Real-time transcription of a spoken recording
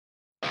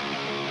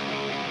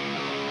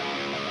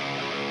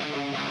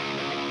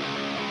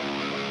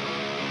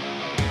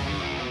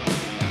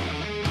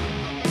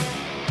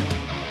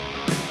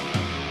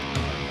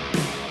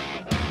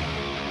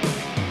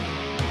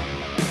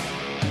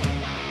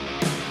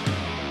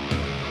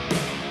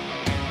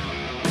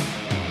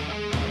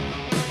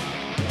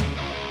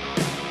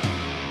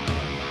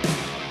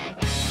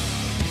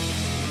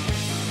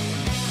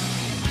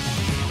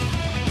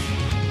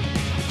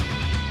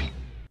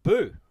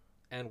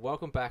and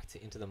welcome back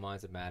to Into the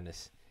Minds of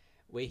Madness.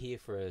 We're here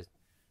for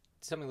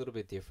something a little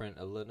bit different,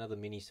 another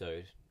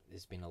mini-sode.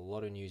 There's been a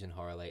lot of news in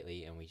horror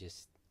lately, and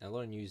a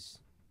lot of news.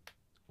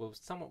 Well,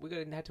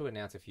 had to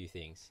announce a few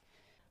things.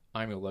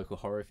 I'm your local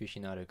horror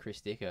aficionado,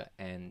 Chris Dicker,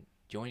 and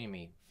joining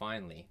me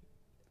finally,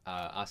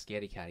 our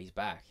scaredy cat. He's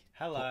back.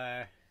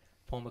 Hello.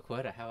 Paul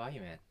McWhirter, how are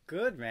you, man?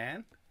 Good,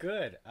 man.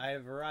 Good.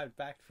 I've arrived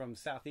back from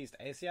Southeast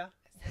Asia.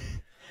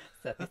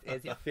 Southeast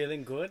Asia.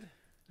 Feeling good.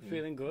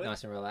 Feeling good.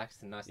 Nice and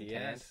relaxed and nice and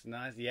tan. Yes,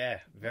 nice. Yeah,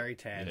 very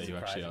tan. Yeah, you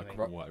actually are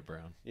surprisingly. white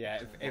brown.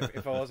 Yeah,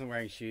 if I wasn't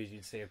wearing shoes,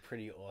 you'd see a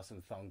pretty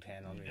awesome thong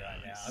tan on me right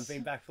now. I've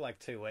been back for like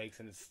 2 weeks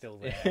and it's still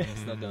there.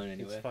 It's not going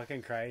anywhere. It's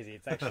fucking crazy.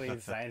 It's actually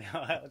insane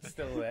how it's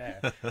still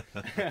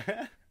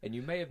there. And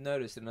you may have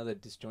noticed another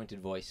disjointed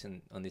voice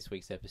on this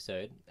week's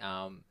episode.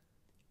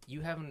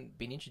 You haven't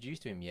been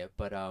introduced to him yet,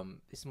 but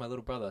this is my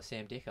little brother,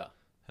 Sam Dicker.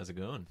 How's it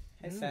going?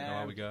 Hey, Sam.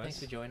 How are we, guys? Thanks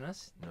for joining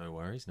us. No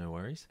worries, no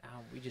worries.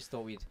 We just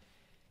thought we'd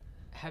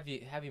have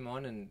him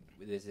on, and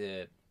there's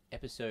a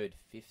episode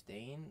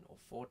 15 or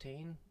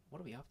 14. What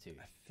are we up to?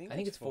 I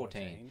think it's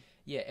 14.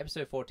 Yeah,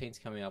 episode 14 is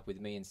coming up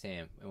with me and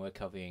Sam, and we're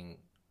covering.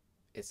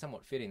 It's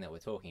somewhat fitting that we're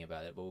talking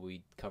about it, but we'll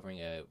be covering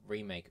a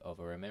remake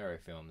of a Romero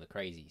film, The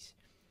Crazies.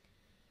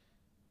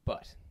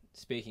 But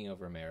speaking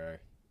of Romero,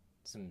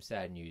 some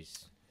sad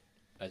news,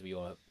 as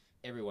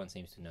everyone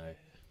seems to know,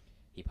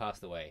 he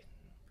passed away.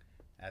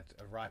 At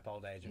a ripe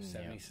old age of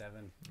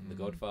 77. The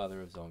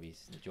godfather of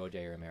zombies, George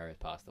A. Romero, has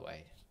passed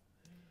away.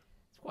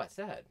 It's quite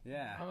sad.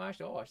 Yeah. I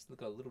just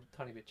look a little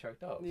tiny bit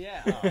choked up.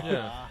 Yeah.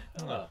 Yeah.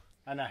 Oh.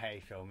 I know how you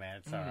feel,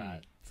 man. It's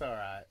alright. It's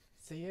alright.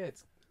 So yeah,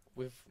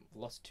 we've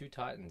lost two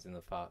titans in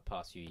the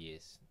past few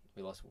years.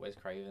 We lost Wes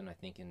Craven, I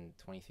think, in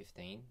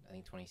 2015, I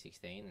think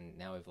 2016, and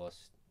now we've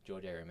lost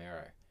George A.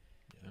 Romero.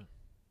 Yeah.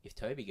 If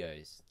Toby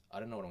goes, I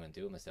don't know what I'm going to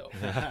do with myself.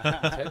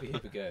 If Toby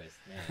Hooper goes,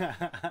 man.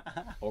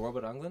 Or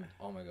Robert Englund,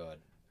 oh my god.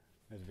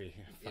 It'd be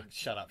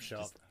shut up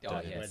shop.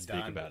 Don't We're speak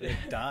done. about it.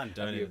 We're done.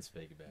 Don't even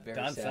speak about it. Very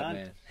Done,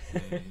 sad,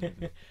 son.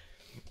 man.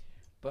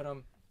 But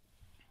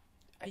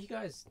are you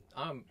guys?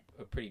 I'm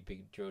a pretty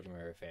big George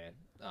Romero fan.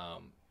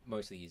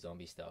 Mostly his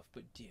zombie stuff.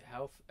 But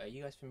are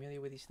you guys familiar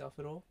with his stuff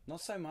at all?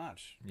 Not so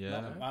much.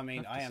 Yeah. I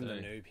mean, I I have am to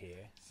the say. noob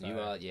here. So You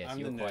are, yes. I'm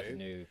You're the quite noob.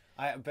 new.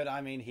 But I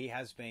mean, he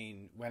has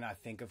been. When I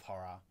think of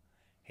horror,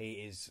 he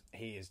is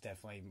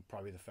definitely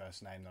probably the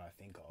first name that I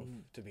think of.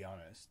 To be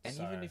honest. And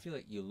So- even if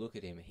you look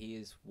at him, he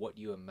is what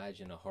you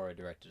imagine a horror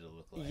director to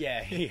look like.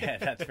 yeah,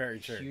 that's very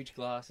true. Huge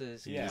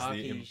glasses, Yeah.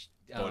 khaki. He's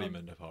the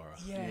embodiment of horror.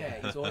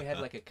 Yeah, he's always had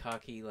like a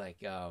khaki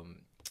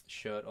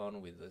shirt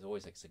on with there's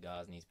always like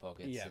cigars in his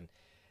pockets. Yeah. And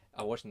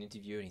I watched an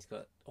interview and he's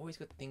always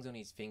got things on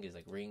his fingers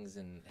like rings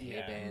and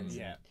hairbands.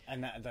 Yeah,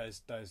 and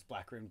those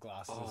black rimmed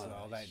glasses as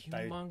well. They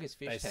humongous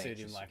fish they tanks. suit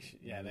him like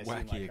they suit him Wacky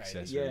like crazy.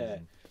 accessories. Yeah.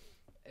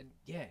 And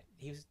yeah,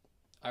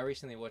 I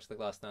recently watched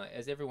last night,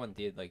 as everyone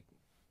did. Like,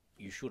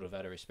 you should have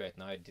out of respect,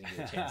 and I didn't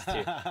get a chance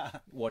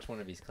to watch one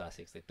of his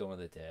classics, like Dawn of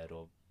the Dead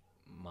or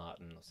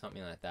Martin or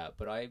something like that.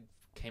 But I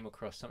came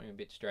across something a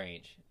bit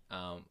strange.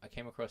 I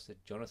came across a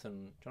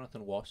Jonathan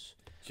Wass.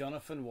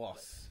 Jonathan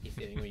Wass. If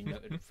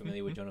anyone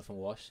familiar with Jonathan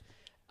Wass,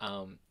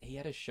 he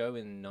had a show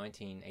in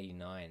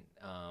 1989.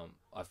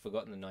 I've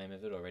forgotten the name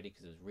of it already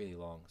because it was really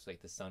long. It's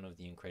like The Son of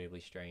the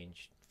Incredibly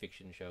Strange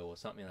Fiction Show or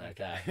something like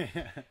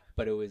that.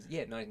 But it was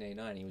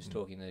 1989. He was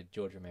talking to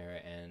George Romero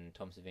and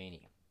Tom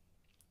Savini,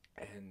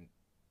 and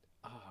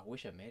I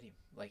wish I met him.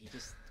 Like, he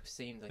just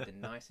seemed like the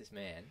nicest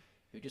man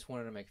who just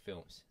wanted to make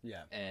films.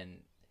 Yeah.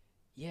 And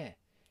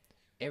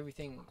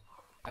everything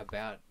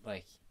about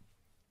like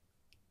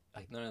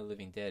Night of the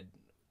Living Dead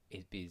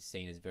is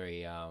seen as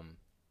very a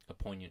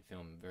poignant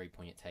film, very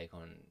poignant take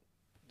on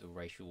the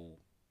racial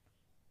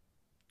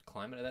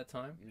climate at that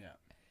time. Yeah.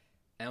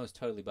 And it was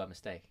totally by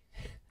mistake.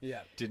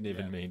 Yeah. Didn't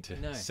even mean to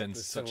No. send The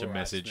such a civil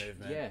rights message.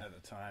 movement Yeah. at the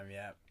time.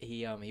 Yeah.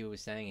 He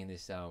was saying in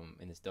this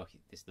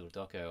little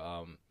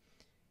doco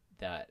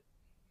that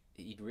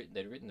they'd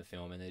written the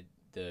film, and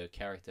the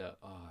character,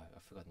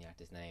 I've forgotten the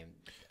actor's name.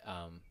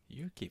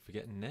 You keep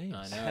forgetting names.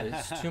 I know,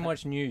 there's too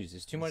much news.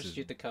 There's too much This is-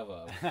 shit to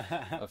cover.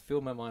 I've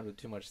filled my mind with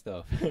too much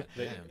stuff.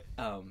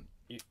 Damn.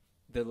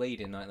 The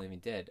lead in Night of the Living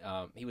Dead,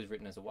 he was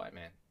written as a white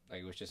man.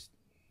 Like, it was just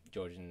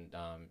George and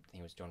I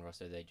think it was John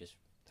Russo.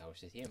 That was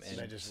just him. So And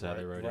they just So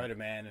they wrote a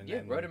man and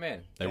then wrote a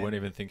man. They weren't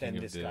even thinking then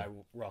of this the... guy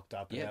rocked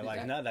up and Yeah, they're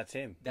like, no, that's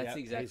him. That's Yep,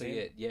 exactly he's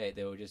him. it. Yeah,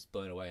 they were just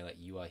blown away. Like,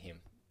 you are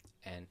him.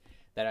 And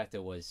that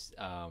actor was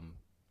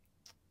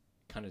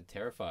kind of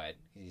terrified.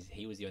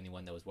 He was the only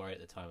one that was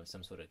worried at the time of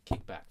some sort of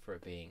kickback for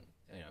it being,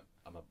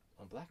 I'm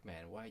a black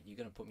man. Why are you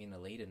going to put me in the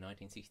lead in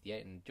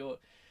 1968? And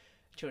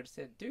George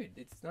said, dude,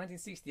 it's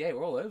 1968.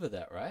 We're all over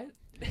that, right?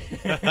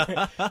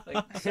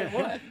 Like, so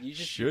what? You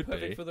just Should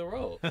perfect be for the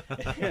role.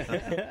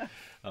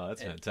 Oh,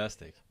 that's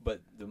fantastic.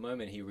 But the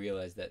moment he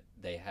realized that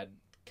they had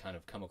kind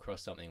of come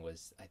across something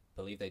was, I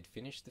believe they'd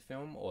finished the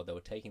film or they were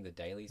taking the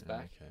dailies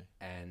back. Okay.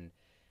 And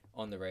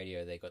on the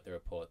radio, they got the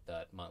report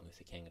that Martin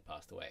Luther King had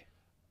passed away.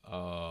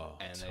 Oh,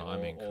 And they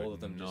timing all could of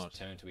them not... just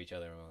turned to each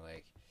other and were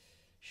like,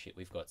 shit,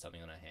 we've got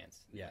something on our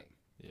hands. Yeah. Like,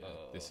 Yeah,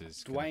 this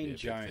is gonna be a Dwayne big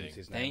Jones. thing.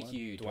 His name Thank was.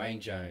 you, Dwayne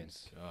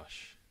Jones.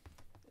 Gosh,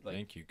 Like-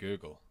 thank you,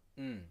 Google.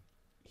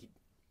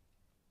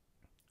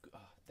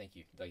 Thank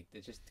you. Like,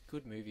 it's just a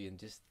good movie, and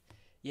just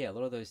a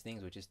lot of those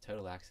things were just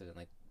total accident.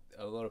 Like,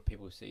 a lot of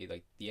people see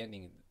like the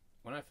ending.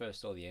 When I first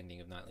saw the ending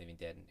of Night of the Living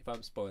Dead, if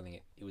I'm spoiling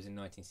it, it was in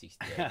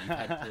 1968. You've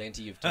had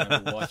plenty of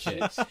time to watch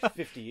it.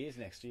 50 years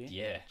next year.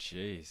 Yeah,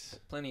 Jeez.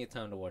 plenty of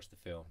time to watch the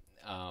film.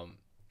 Fuck,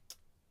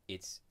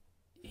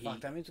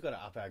 that means we've got to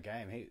up our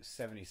game. He was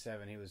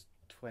 77. He was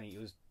 20. He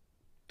was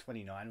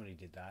 29 when he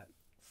did that.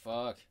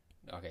 Fuck.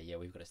 Okay, yeah,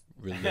 we've got to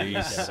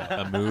Release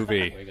a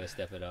movie. We've got to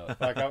step it up.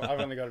 Like, I've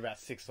only got about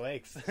 6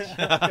 weeks.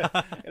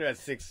 Got about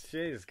 6.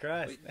 Jesus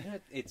Christ. But, you know,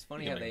 it's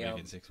funny You're how gonna they make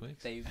it in 6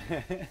 weeks.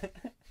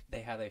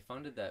 how they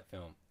funded that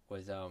film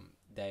was him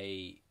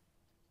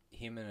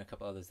and a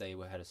couple others, they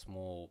had a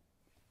small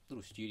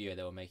little studio.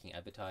 They were making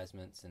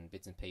advertisements and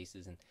bits and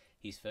pieces, and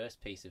his first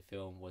piece of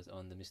film was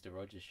on the Mr.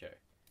 Rogers Show.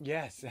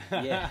 Yes.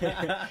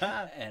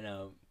 Yeah.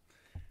 And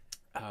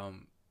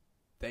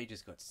they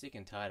just got sick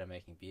and tired of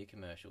making beer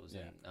commercials.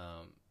 Yeah. And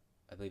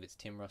I believe it's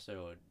Tim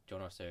Russo or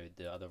John Russo,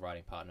 the other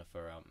writing partner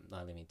for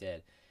Night of the Living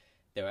Dead.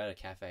 They were at a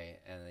cafe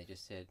and they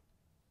just said,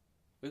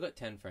 "We've got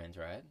 10 friends,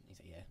 right?" He's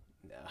like,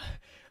 "Yeah."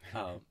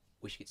 No.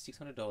 We should get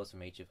 $600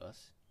 from each of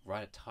us,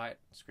 write a tight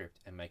script,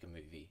 and make a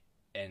movie.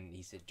 And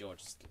he said,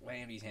 George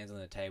slammed his hands on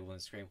the table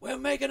and screamed, "We're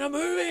making a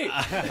movie!"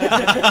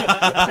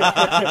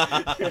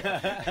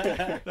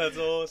 That's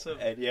awesome.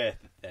 And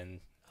then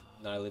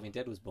Night of the Living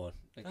Dead was born.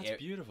 Like, That's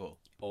beautiful.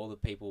 all the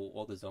people,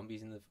 all the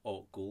zombies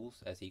or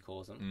ghouls, as he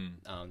calls them,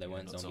 they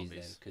weren't not zombies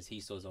then, zombies. because he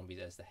saw zombies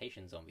as the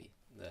Haitian zombie,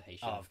 the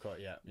Haitian, Oh, of course,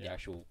 yeah. the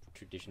actual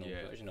traditional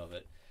version of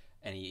it.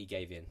 And he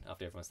gave in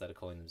after everyone started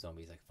calling them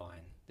zombies. Like, fine,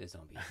 they're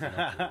zombies. They're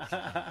not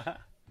ghouls.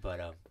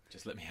 But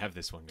Just let me have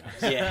this one,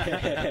 guys.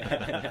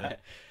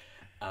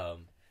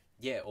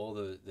 yeah, all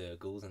the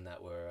ghouls in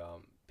that were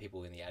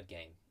people in the ad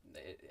game,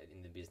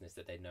 in the business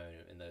that they'd known,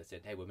 and they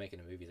said, "Hey, we're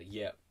making a movie." He's like,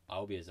 "Yeah,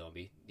 I'll be a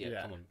zombie.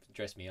 Yeah, come on,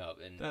 dress me up."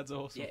 And That's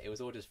awesome. yeah, it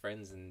was all just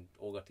friends and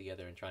all got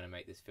together and trying to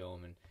make this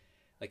film. And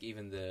like,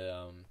 even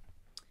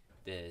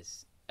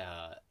there's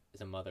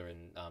a mother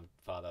and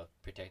father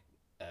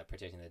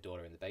protecting their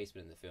daughter in the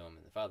basement in the film,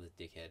 and the father's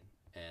a dickhead,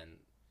 and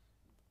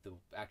the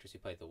actress who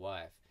played the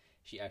wife,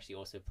 she actually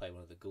also played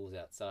one of the ghouls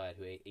outside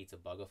who eats a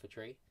bug off a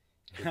tree.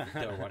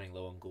 They were running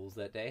low on ghouls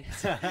that day.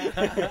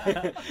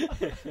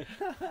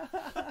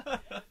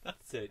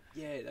 So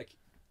yeah, like,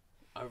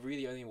 I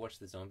really only watched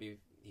these zombie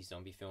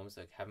films.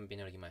 Like, haven't been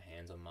able to get my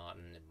hands on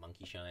Martin and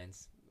Monkey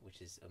Shines, which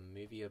is a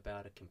movie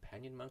about a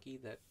companion monkey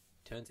that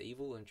turns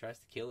evil and tries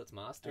to kill its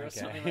master or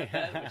something like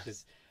that. Which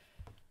is,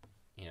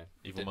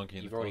 Evil monkey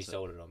in you've the already closet.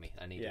 sold it on me.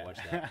 I need to watch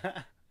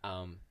that.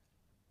 But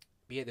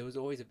yeah, there was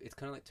always it's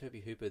kind of like Toby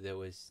Hooper.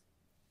 There's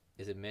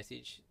a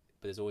message,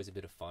 but there's always a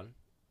bit of fun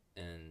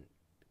and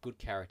good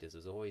characters. It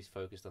was always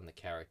focused on the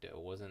character. It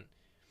wasn't.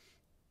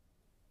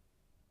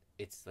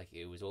 It's like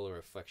it was all a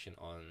reflection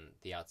on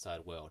the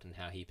outside world and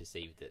how he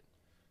perceived it,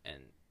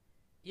 and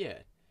yeah,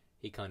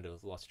 he kind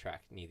of lost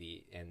track near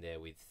the end there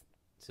with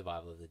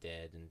Survival of the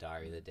Dead and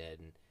Diary of the Dead,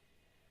 and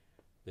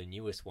the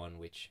newest one,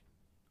 which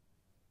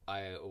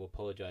I will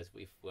apologize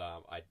if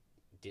I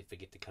did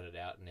forget to cut it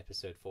out in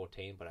episode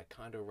 14, but I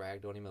kind of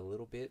ragged on him a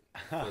little bit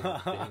for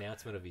the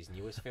announcement of his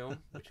newest film,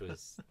 which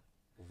was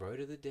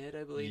Road of the Dead,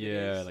 I believe.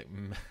 Yeah, it is.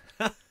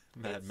 like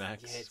Mad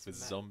Max with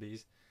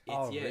zombies.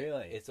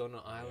 Really? It's on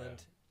an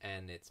island,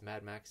 and it's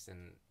Mad Max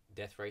and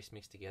Death Race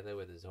mixed together,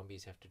 where the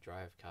zombies have to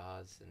drive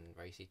cars and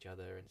race each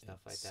other and stuff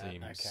like that.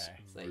 Seems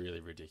It's like- really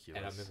ridiculous.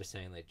 And I remember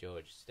saying, like,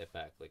 George, step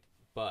back. Like,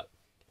 but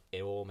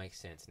it all makes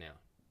sense now,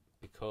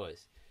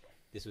 because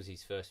this was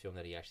his first film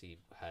that he actually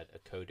had a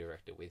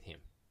co-director with him.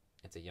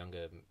 It's a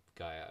younger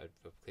guy, I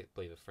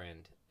believe a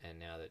friend, and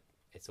now that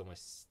it's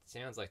almost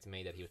sounds like to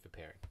me that he was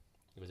preparing.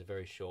 It was a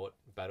very short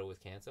battle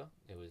with cancer.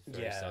 It was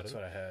very sudden. That's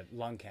what I heard.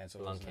 Lung cancer.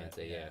 Lung wasn't it?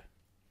 cancer, yeah.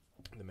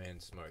 The man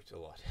smoked a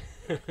lot.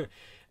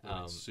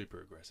 It's super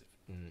aggressive.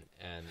 And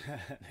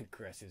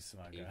Aggressive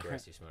smoker.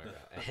 aggressive smoker.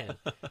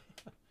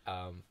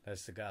 And,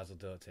 Those cigars will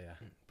do it to you.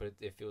 but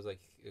it feels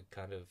like it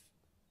kind of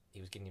he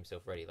was getting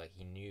himself ready. Like,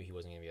 he knew he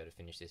wasn't going to be able to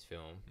finish this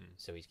film,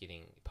 so he's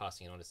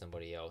passing it on to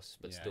somebody else,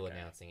 but still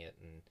announcing it,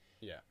 and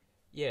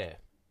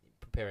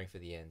preparing for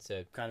the end.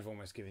 So Kind of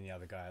almost giving the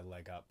other guy a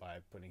leg up by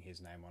putting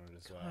his name on it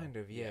as well. kind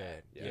of, yeah.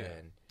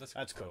 And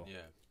That's cool.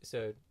 Yeah.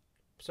 so,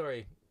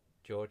 sorry,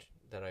 George,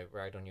 that I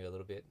ragged on you a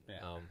little bit.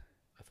 Yeah.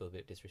 I feel a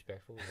bit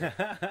disrespectful.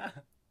 But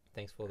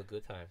thanks for all the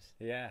good times.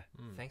 Yeah.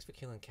 Thanks for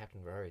killing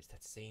Captain Rhodes.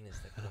 That scene is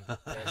like one of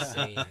the best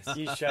scenes.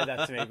 You showed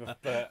that to me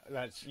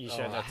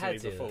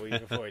before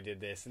before we did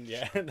this, and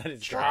that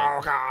is great.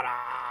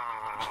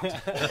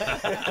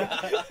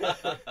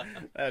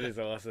 That is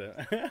awesome.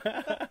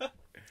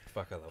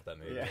 Fuck, I love that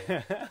movie.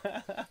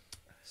 Yeah.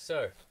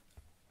 So,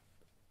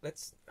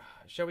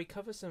 shall we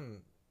cover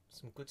some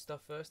good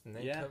stuff first, and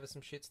then cover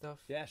some shit stuff?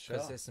 Yeah, sure.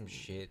 Because there's some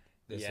shit.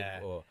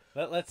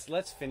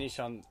 Let's finish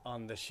on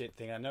the shit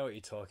thing. I know what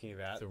you're talking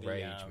about. The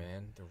rage,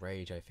 man. The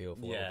rage I feel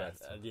for all that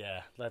stuff.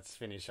 Let's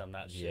finish on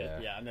that shit. Yeah.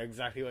 Yeah, I know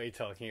exactly what you're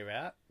talking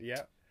about.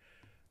 Yep.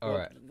 All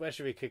right. Where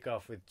should we kick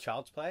off with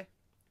Child's Play?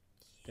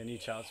 The new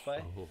Child's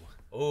Play.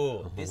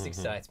 Oh, this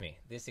excites me.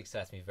 This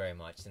excites me very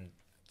much. And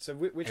So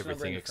which number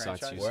Everything in the excites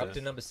franchise? you, we're sir. up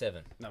to number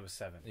 7. Number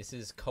 7. This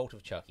is Cult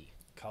of Chucky.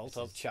 Cult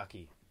of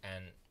Chucky.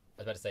 And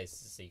I was about to say it's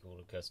a sequel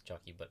to Curse of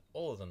Chucky, but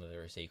all of them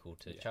are a sequel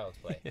to Child's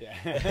Play.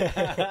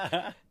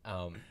 Yeah.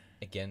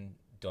 Again,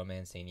 Don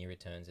Mancini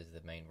returns as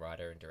the main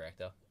writer and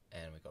director,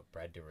 and we've got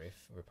Brad Dourif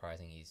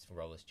reprising his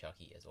role as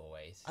Chucky as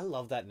always. I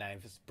love that name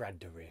for Brad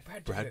Dourif.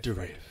 Brad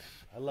Dourif.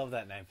 I love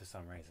that name for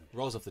some reason.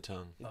 Rolls off the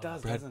tongue. It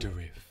does, Brad doesn't it?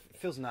 Dourif. It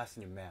feels nice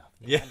in your mouth.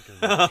 Yeah.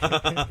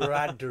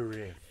 Brad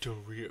Dourif.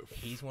 Dourif.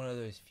 He's one of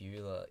those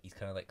few, he's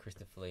kind of like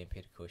Christopher Lee and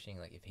Peter Cushing.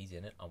 Like, if he's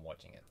in it, I'm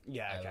watching it.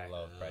 Yeah, okay. I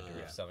love Brad Dourif.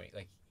 Yeah. Something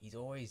like he's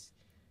always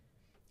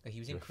like he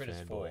was You're in a Critters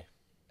fanboy.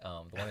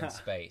 4, the one in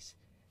space,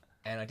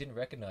 and I didn't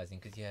recognize him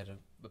because he had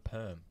a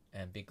perm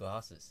and big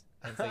glasses.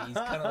 And so he's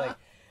kind of like,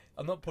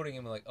 I'm not putting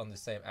him like on the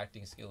same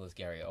acting skill as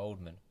Gary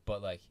Oldman,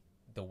 but like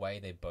the way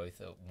they both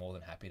are more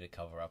than happy to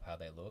cover up how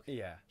they look.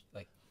 Yeah.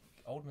 Like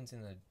Oldman's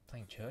in the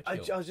playing I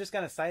Churchill. was just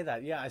going to say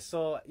that. Yeah, I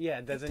saw.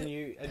 Yeah, there's a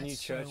new that's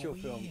so Churchill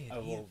film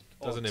weird.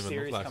 Doesn't even look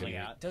series like coming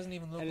him. out. Doesn't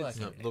even look And like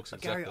it's- him. No, looks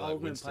Gary exactly like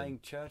Oldman Winston. playing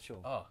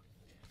Churchill. Oh,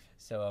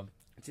 so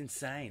It's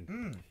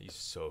insane. He's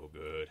so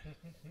good.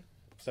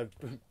 So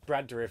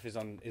Brad Dourif is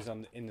on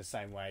in the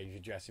same way. If you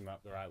dress him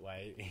up the right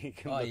way, he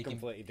can look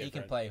completely different. He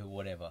can play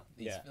whatever.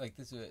 Yeah. Like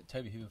this is a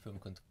Toby Hooper film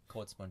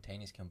called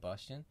Spontaneous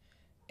Combustion.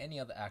 Any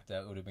other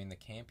actor would have been the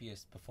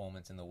campiest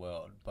performance in the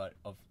world, but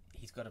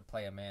he's got to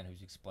play a man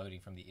who's exploding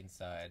from the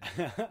inside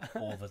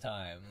all the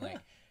time, like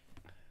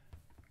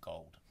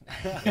gold.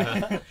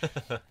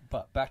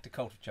 But back to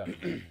Cult of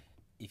Chucky.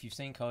 If you've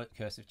seen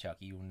Curse of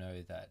Chucky, you'll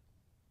know that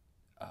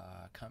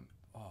I've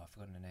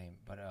forgotten her name,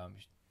 but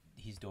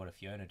his daughter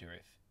Fiona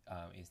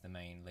Dourif is the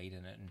main lead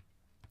in it, and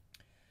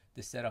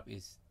the setup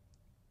is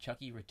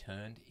Chucky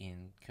returned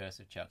in Curse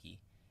of Chucky,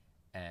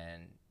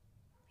 and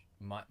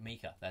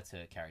Mika, that's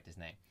her character's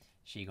name,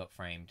 she got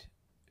framed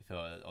for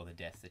all the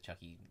deaths that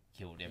Chucky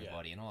killed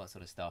everybody and all that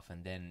sort of stuff,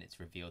 and then it's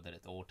revealed that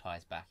it all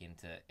ties back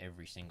into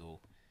every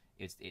single.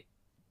 It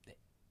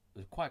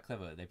was quite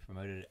clever. They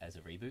promoted it as a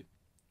reboot,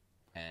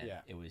 and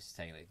it was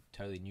saying like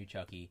totally new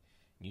Chucky,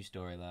 new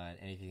storyline,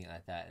 anything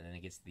like that, and then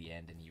it gets to the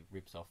end and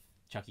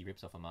Chucky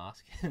rips off a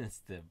mask, and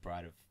it's the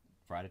Bride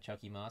of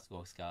Chucky mask,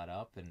 all scarred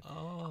up, and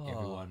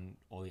everyone,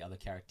 all the other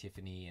characters,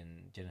 Tiffany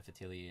and Jennifer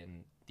Tilly,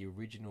 and the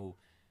original,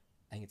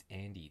 I think it's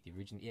Andy, the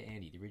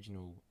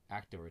original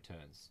actor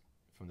returns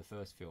from the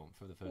first film,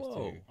 for the first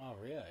two. Oh,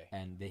 really?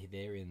 And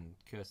they're in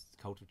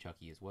Cult of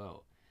Chucky as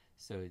well.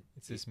 So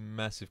It's this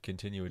massive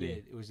continuity. yeah,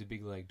 it was a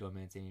big like Don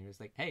Mancini. It was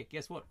like, hey,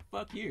 guess what?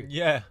 Fuck you.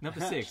 Yeah.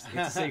 Number 6. It's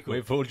a sequel.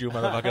 We fooled you,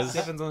 motherfuckers.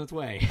 7's on its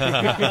way.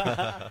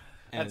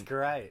 That's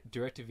great.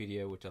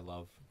 Direct-to-video, which I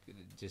love,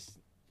 just,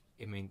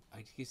 I mean,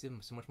 it gives them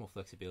so much more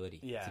flexibility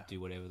to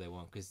do whatever they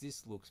want, because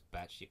this looks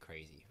batshit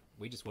crazy.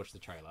 We just watched the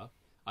trailer.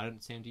 I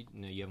don't, Sam,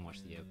 no, you haven't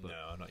watched it yet. But,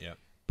 No, not yet.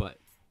 But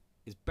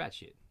it's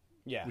batshit.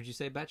 Yeah. Would you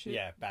say batshit?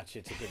 Yeah,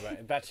 batshit's a good way.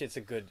 Batshit's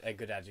a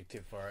good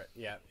adjective for it.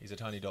 Yeah. He's a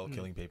tiny doll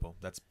killing people.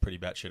 That's pretty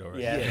batshit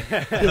already.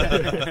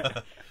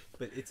 Yeah.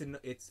 But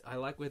it's I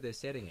like where they're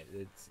setting it.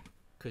 It's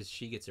because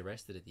she gets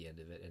arrested at the end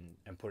of it,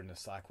 and put in a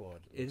psych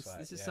ward.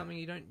 this is something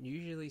you don't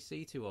usually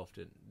see too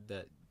often.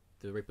 That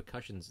the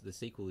repercussions, the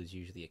sequel is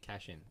usually a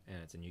cash-in, and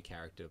it's a new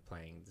character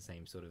playing the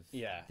same sort of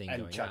thing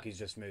and going Chucky's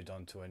just moved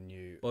on to a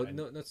new. Well,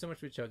 not so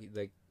much with Chucky.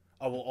 Like,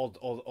 Other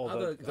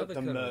other the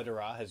kind of-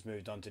 murderer has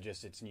moved on to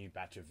just its new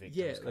batch of victims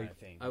yeah, kind like of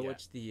thing. I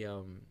watched the. You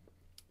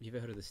ever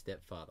heard of The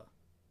Stepfather?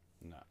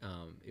 No.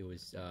 It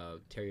was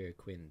Terry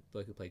O'Quinn,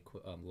 bloke who played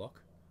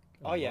Locke.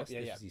 Oh, yeah, Lost. yeah,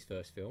 This yeah. was his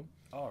first film.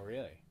 Oh,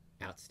 really?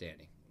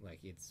 Outstanding. Like,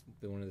 it's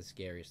one of the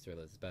scariest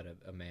thrillers. It's about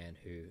a man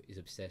who is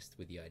obsessed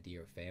with the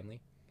idea of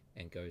family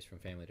and goes from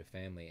family to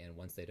family, and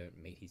once they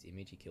don't meet his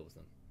image, he kills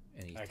them,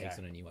 and he takes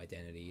on a new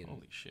identity. And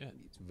Holy shit.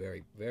 it's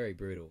very, very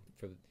brutal.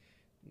 For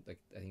like,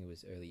 I think it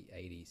was early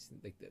 80s.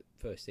 Like, the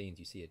first scenes,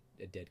 you see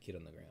a dead kid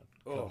on the ground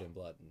covered in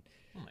blood. And,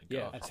 Oh my god.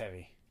 Yeah. That's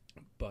heavy.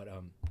 but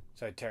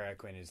So Terry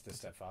O'Quinn is the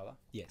stepfather.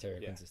 yeah, Terry Yeah.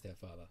 O'Quinn's the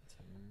stepfather,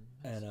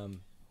 and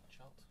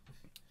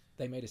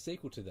they made a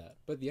sequel to that.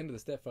 But at the end of The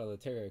Stepfather,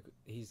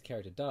 his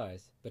character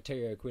dies, but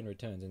Terry O'Quinn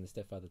returns in The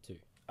Stepfather 2.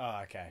 Oh,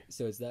 okay.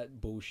 So it's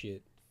that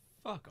bullshit.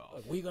 Fuck off.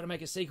 Like, we got to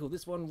make a sequel.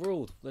 This one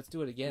ruled. Let's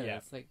do it again. Yeah.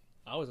 And it's like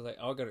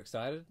I got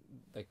excited.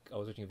 Like, I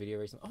was watching a video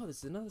recently. Oh, this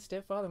is another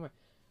Stepfather. I'm like,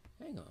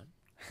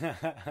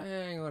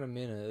 hang on a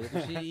minute.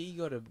 He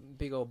got a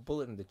big old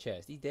bullet in the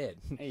chest. He's dead.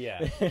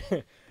 Yeah.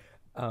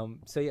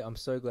 So yeah, I'm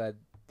so glad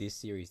this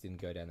series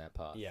didn't go down that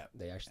path. Yeah.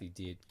 They actually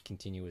did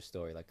continuous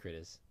story like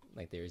Critters.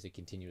 Like, there is a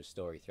continuous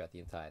story throughout the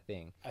entire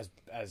thing.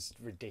 As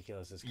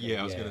ridiculous as Yeah,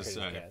 I was gonna Critters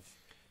say. gets.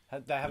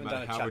 They haven't matter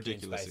done a how Chucky in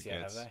ridiculous space it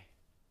yet, gets. have they?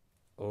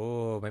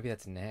 Oh, maybe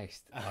that's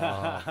next.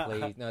 Oh,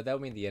 please. No, that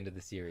would mean the end of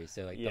the series.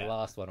 So, like, the Yeah.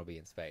 last one will be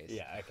in space.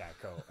 Yeah. Okay.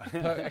 Cool.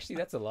 Oh, actually,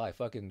 that's a lie.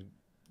 Fucking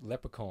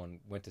Leprechaun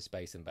went to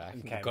space and back.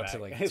 And And came got back. to,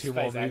 like, Space 2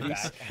 more and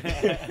movies.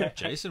 back.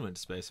 Jason went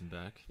to space and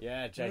back.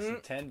 Yeah, Jason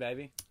 10,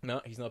 baby.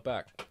 No, he's not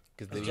back.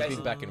 because he's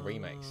been back in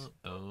remakes.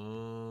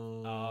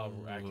 Oh,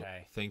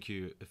 okay. Thank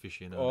you,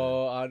 aficionado.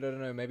 Oh, I don't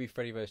know. Maybe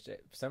Freddy vs.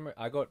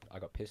 I got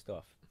pissed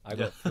off. I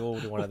got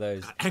fooled in one of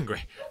those.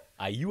 Angry.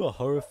 Are you a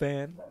horror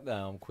fan?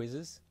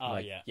 Quizzes. Oh,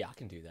 like, yeah. Yeah, I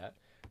can do that.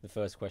 The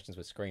first questions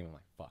were Scream. I'm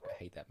like, fuck, I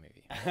hate that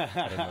movie.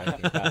 I didn't know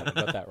anything about it.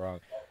 I got that wrong.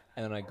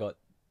 And then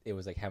it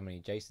was like, how many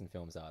Jason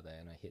films are there?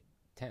 And I hit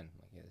 10. Like,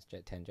 yeah,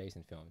 there's 10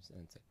 Jason films.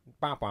 And it's like,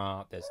 bah,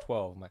 bah, there's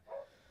 12. I'm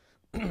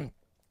like,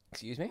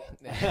 excuse me?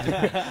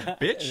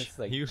 Bitch,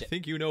 like, you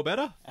think you know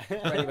better?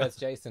 Freddy vs.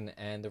 Jason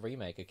and the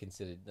remake are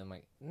considered. I'm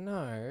like,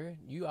 no,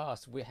 you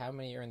asked how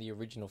many are in the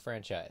original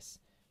franchise.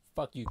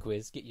 Fuck you,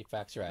 quiz. Get your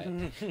facts right.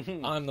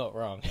 I'm not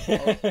wrong.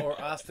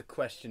 or ask the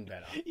question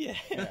better. Yeah.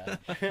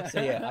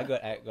 So yeah, I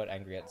got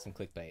angry at some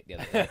clickbait the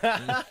other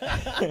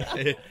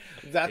day.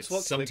 That's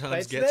what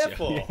sometimes clickbait's gets there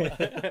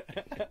for.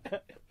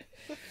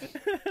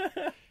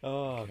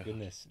 Oh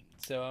goodness.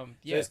 So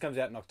So this comes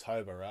out in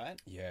October, right?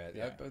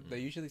 Yeah. But they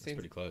usually It's seem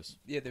pretty close.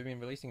 Yeah, they've been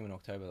releasing them in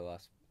October the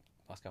last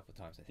couple of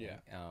times, I think.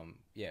 Yeah.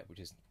 Yeah, which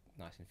is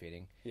nice and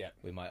fitting. Yeah.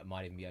 We might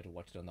even be able to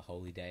watch it on the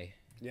holy day.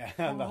 Yeah,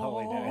 on the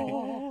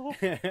holy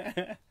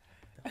day.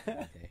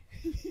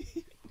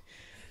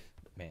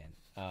 Man.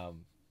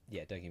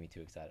 Yeah, don't get me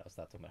too excited. I'll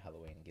start talking about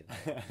Halloween and get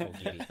all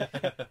giddy.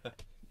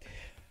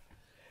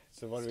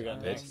 So what do we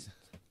got next?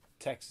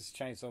 Texas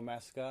Chainsaw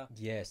Massacre.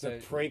 Yeah, so The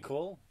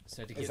prequel.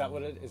 so to Is get that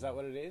what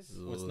it is?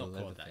 Well, it's not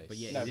called that, but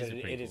yeah, No, it is a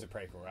but prequel. it is a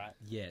prequel, right?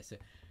 Yeah, so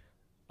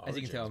as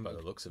you can tell, I'm by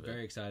the looks of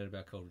very it. excited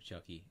about Cult of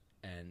Chucky,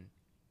 and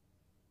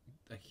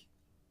like,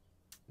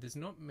 there's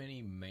not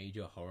many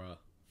major horror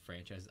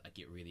franchises I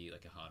get really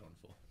like a hard on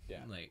for. Yeah.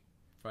 Like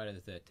Friday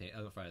the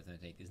 13th. Friday the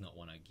 13th is not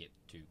one I get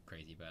too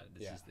crazy about.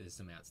 There's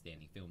some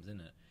outstanding films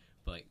in it,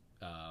 but like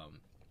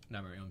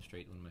Nightmare on Elm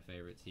Street, one of my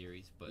favorite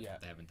series, but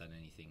they haven't done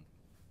anything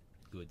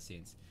good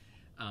since.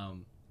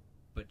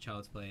 But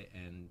Child's Play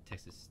and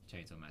Texas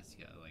Chainsaw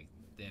Massacre, like,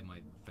 they're my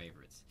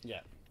favorites. Yeah.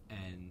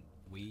 And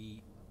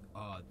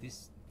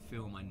this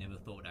film I never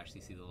thought would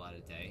actually see the light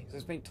of day. So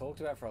it's been talked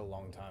about for a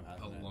long time,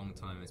 hasn't it? A long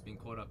time. It's been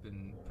caught up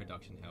in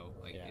production hell.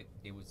 Like, Yeah.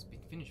 it was been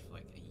finished for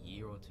like a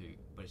year or two,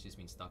 but it's just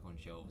been stuck on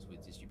shelves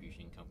with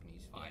distribution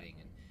companies fighting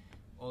and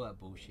all that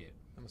bullshit.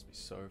 That must be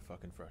so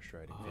fucking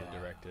frustrating for Yeah. the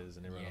directors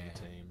and everyone on Yeah. the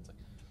team. It's like,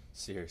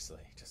 seriously,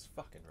 just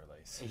fucking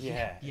release.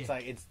 Yeah. Yeah. It's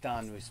like, it's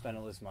done. We've spent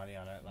all this money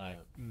on it. Like,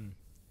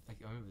 Like,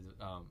 I remember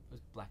it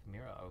was Black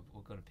Mirror.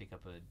 We're going to pick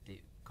up a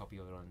copy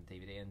of it on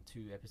DVD, and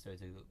 2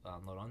 episodes are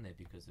not on there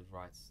because of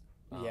rights.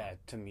 yeah,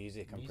 to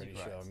music, I'm music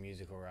pretty sure. rights.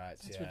 Musical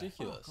rights. That's yeah.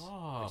 ridiculous. Fuck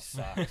off. Which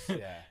sucks.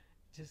 Yeah.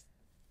 Just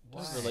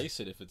Just why? release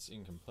it if it's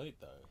incomplete,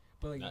 though.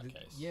 But like, in that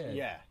case.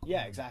 yeah.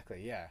 Yeah,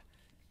 exactly. Yeah.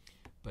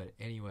 But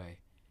anyway,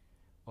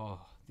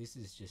 this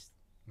is just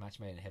match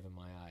made in heaven,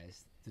 my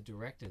eyes. The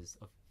directors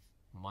of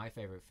my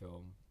favorite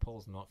film,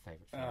 Paul's not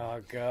favorite film,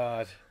 Oh,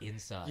 God.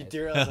 Inside. You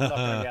do realize I'm not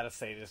going to be able to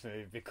see this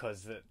movie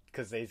because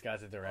these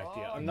guys are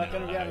directing it. I'm not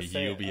going to be able to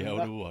see You'll it. be able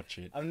to watch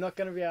it. I'm not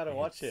going to be able to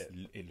watch it.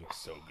 It looks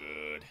so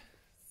good.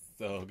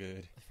 So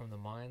good. From the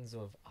minds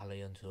of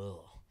Aliantur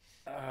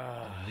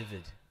and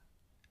Livid,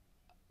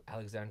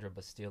 Alexandra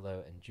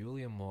Bastillo and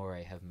Julia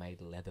Moray have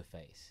made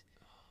Leatherface,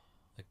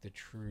 like the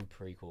true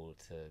prequel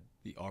to.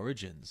 The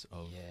origins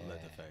of Yeah.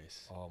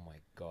 Leatherface. Oh my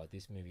god,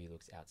 this movie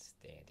looks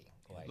outstanding.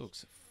 Like, It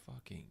looks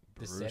fucking the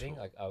brutal. setting,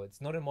 like,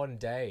 it's not in modern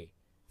day.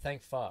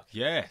 Thank fuck.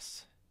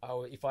 Yes.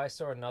 If I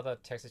saw another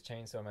Texas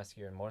Chainsaw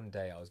Massacre in modern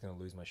day, I was going to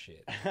lose my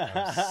shit.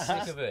 I'm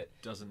sick of it.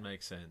 Doesn't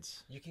make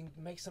sense. You can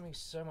make something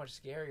so much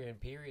scarier in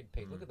period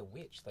piece. Look at The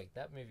Witch. Like,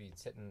 that movie is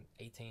set in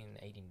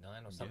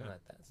 1889 or something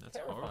like that. It's That's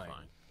terrifying.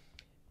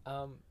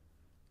 horrifying.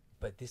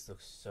 But this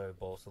looks so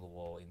balls to the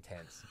wall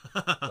intense.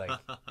 Like,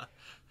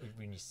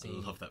 when you see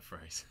I love that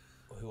phrase.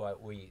 who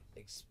we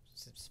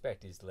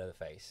suspect is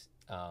Leatherface,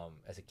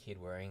 as a kid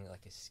wearing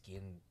like a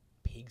skin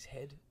pig's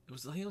head. I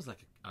think it was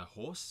like a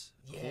horse.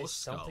 A Yeah, horse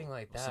skull something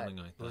like or that. Something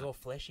like It was that. all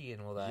fleshy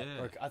and all that.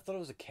 Yeah. Or I thought it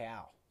was a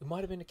cow. It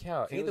might have been a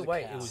cow. think it Either was a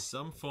way, cow. it was.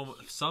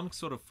 Some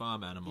sort of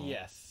farm animal.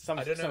 Yes, some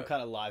I don't know.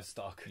 kind of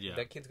livestock. Yeah.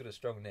 That kid's got a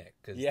strong neck.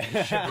 Cause Yeah.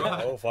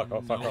 Oh fuck!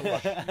 Oh fuck! Oh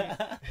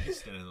fuck! He's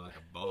standing there like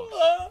a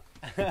boss.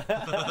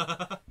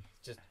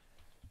 Just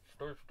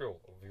stay still.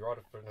 I'll be right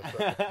in front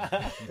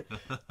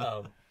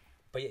of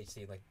but yeah, you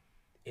see, like,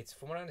 it's,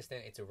 from what I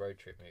understand, it's a road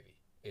trip movie.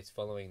 It's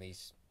following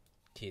these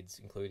kids,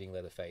 including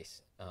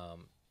Leatherface,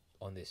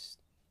 on this.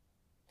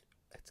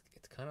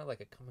 It's kind of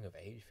like a coming of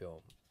age film,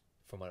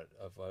 from what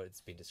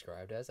it's been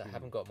described as. I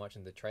haven't got much,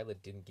 and the trailer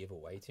didn't give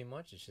away too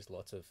much. It's just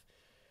lots of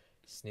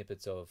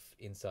snippets of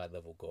inside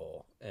level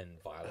gore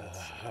and violence.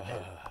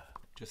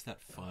 Just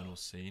that final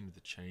scene with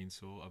the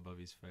chainsaw above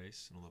his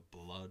face and all the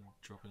blood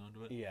dropping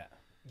onto it. Yeah.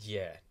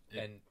 Yeah,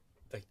 and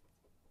like,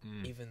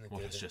 even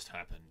What has just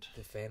happened?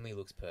 the family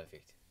looks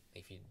perfect.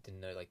 If you didn't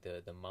know, like,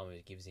 the mum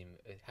who gives him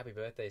a happy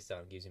birthday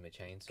son, gives him a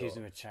chainsaw. Gives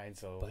him a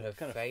chainsaw. But her What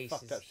kind face of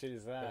fucked is- up shit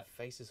is Her that?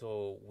 face is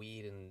all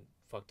weird and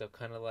fucked up,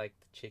 kind of like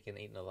the chicken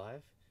eaten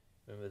alive.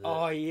 Remember that?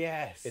 Oh,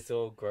 yes. It's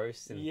all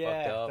gross and fucked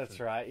yeah, up. that's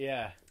right.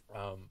 Yeah.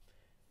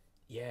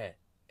 Yeah,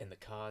 and the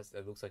cars,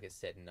 it looks like it's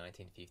set in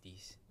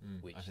 1950s,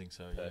 which I think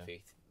so.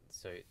 perfect.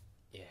 So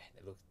Yeah,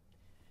 it looked.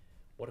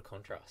 What a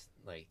contrast,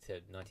 like to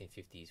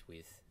 1950s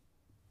with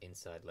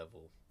inside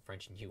level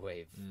French New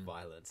Wave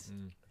violence.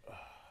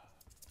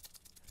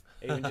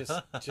 Even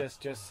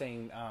just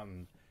seeing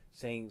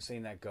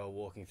that girl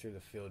walking through the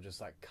field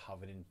just like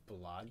covered in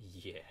blood.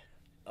 Yeah.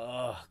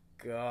 Oh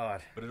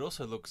God. But it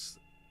also looks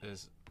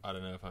as I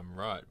don't know if I'm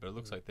right, but it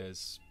looks like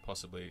there's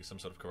possibly some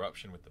sort of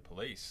corruption with the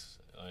police.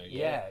 Like,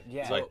 Yeah.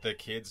 It's like the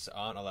kids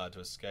aren't allowed to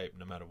escape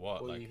no matter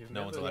what. Well, like you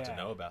no one's allowed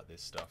remember- to know about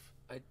this stuff.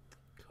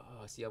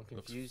 See, I'm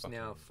confused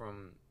now fucking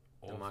from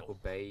the awful. Michael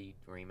Bay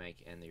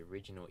remake and the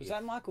original. Was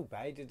that Michael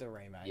Bay did the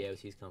remake? Yeah, it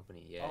was his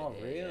company. Yeah. Oh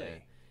yeah,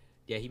 really?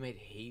 Yeah, he made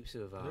heaps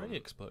of. Are there any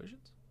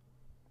explosions?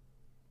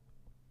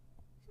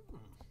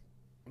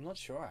 I'm not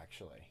sure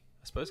actually.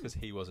 I suppose because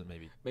he wasn't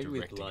maybe with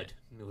directing blood.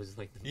 it. It was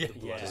like Yeah, the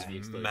blood yeah. of the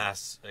explosion.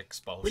 Mass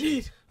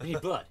expulsion. We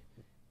need blood.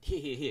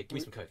 Here, give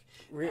me some coke.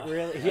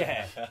 Really?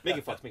 Yeah.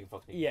 Megan Fox, Megan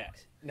Fox. Yeah.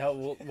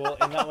 No, well,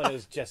 in that one it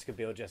was Jessica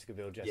Biel.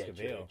 Yeah,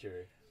 Biel.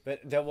 true. But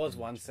there was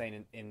one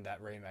scene in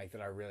that remake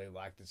that I really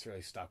liked. That's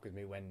really stuck with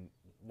me when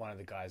one of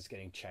the guys is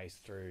getting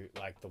chased through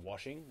like the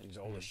washing and there's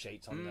all the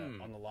sheets on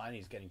the line.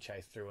 He's getting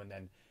chased through, and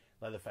then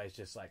Leatherface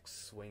just like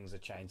swings a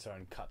chainsaw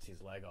and cuts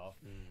his leg off,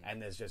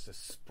 and there's just a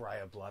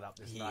spray of blood up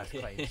this nice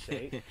clean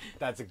sheet.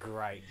 That's a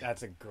great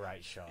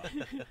shot.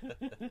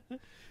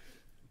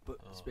 But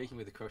speaking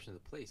with the corruption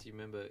of the police, you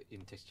remember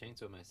in Texas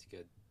Chainsaw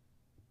Massacre,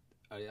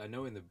 I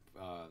know in the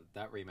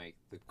that remake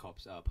the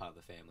cops are part of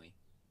the family,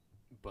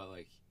 but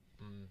like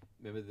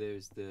remember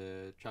there's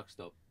the truck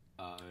stop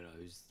owner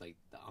who's like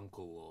the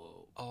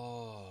uncle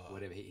or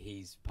whatever.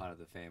 He's part of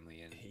the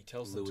family, and he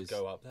tells them to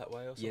go up that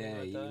way or something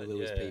like that. He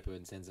lures people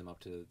and sends them up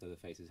to the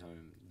face's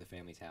home, the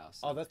family's house.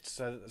 Oh, that's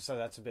so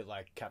that's a bit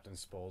like Captain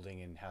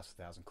Spaulding in House of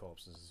a Thousand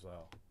Corpses as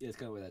well. Yeah, it's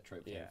kind of where that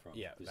trope came from.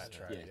 Yeah, that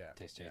trope. Yeah,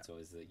 Texas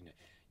Chainsaw is that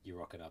you're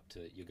rocking up to,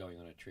 you're going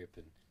on a trip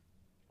and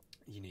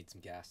you need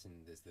some gas, and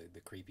there's the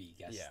creepy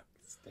gas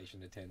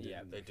station attendant.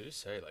 Yeah, they do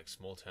say like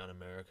small town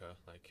America,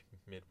 like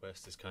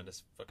Midwest is kind of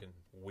fucking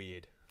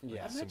weird.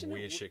 Yeah, Like, some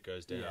weird shit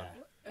goes down. Yeah.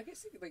 I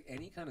guess like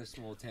any kind of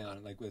small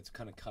town, like where it's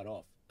kind of cut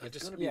off. I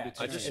just gonna be a bit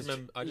I just strange.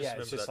 remember it's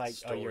that just like,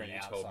 story you're an you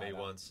told me outsider.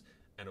 once,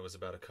 and it was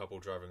about a couple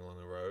driving along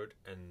the road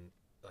and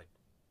like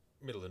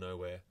middle of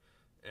nowhere,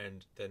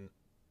 and then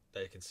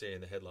they can see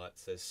in the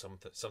headlights there's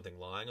something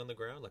lying on the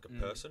ground like a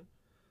person,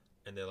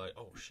 and they're like,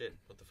 oh shit,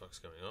 what the fuck's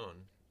going on?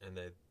 And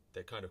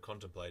they're kind of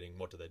contemplating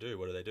what do they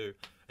do,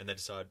 and they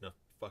decide, no,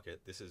 fuck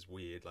it, this is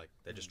weird. Like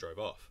they just drove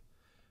off,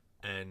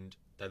 and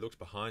they looked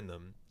behind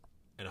them,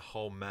 and a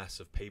whole mass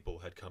of people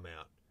had come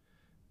out,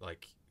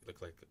 like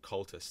looked like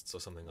cultists or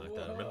something like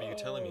that. I remember you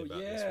telling me about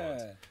this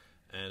once.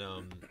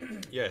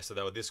 And so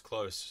they were this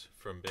close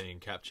from being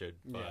captured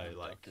by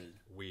like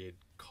weird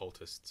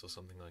cultists or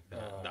something like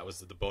that. That was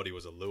the body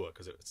was a lure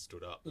because it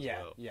stood up as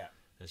well. Yeah.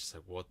 And it's just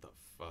like, what the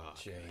fuck?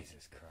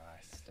 Jesus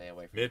Christ. Stay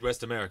away from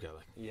Midwest America.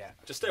 Like, Yeah.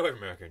 just stay away from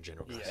America in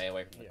general, guys. Stay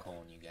away from the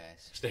corn, you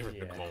guys. Stay away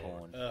from the Yeah.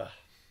 corn. Ugh.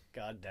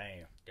 God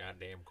damn.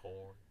 Goddamn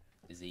corn.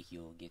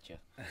 Ezekiel will get you.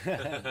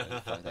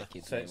 That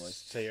kid's name was.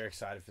 So you're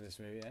excited for this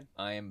movie then?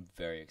 I am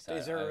very excited.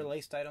 Is there a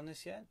release date on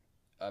this yet?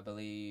 I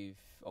believe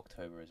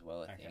October as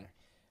well. I think.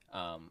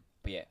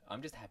 But yeah,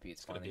 I'm just happy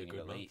it's gonna finally be a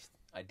being good released.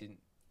 I didn't.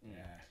 Yeah.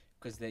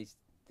 Because there's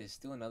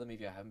still another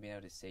movie I haven't been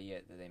able to see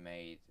yet that they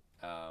made,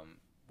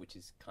 which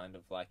is kind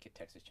of like a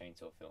Texas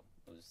Chainsaw film.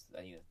 It was,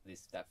 I think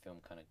that film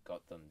kind of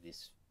got them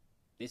this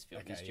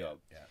film, this job.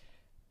 Yeah.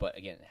 But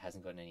again, it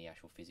hasn't gotten any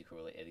actual physical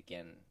release.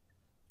 Again,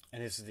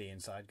 And this is the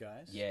Inside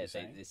Guys? yeah, you're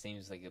saying? it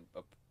seems like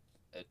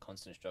a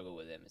constant struggle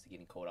with them is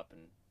getting caught up in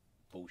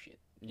bullshit,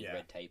 Yeah.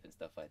 red tape and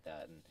stuff like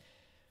that, and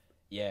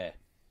yeah,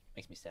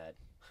 makes me sad.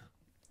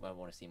 I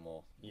want to see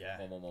more. Yeah.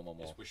 More.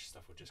 Just wish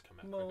stuff would just come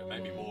out quicker.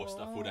 Maybe more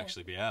stuff would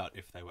actually be out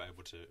if they were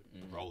able to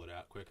roll it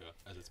out quicker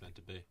as it's meant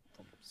to be.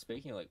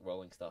 Speaking of like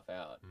rolling stuff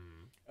out,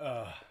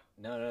 Ugh.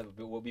 no,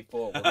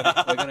 before we're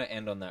gonna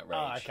end on that rage.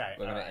 Oh, okay,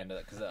 We're gonna alright. end on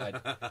that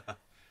because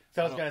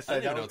So I was going to say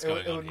don't even know what's going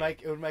on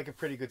it would make a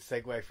pretty good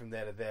segue from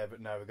there to there,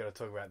 but no, we've got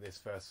to talk about this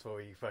first before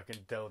we fucking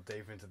delve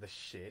deep into the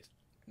shit.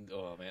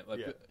 oh man, like,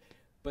 Yeah.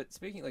 but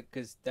speaking like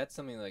because that's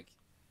something like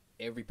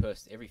every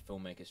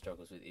filmmaker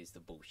struggles with is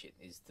the bullshit,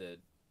 is the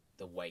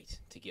wait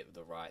to get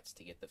the rights,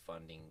 to get the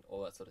funding,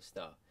 all that sort of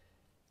stuff.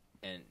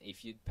 And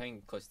if you're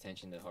paying close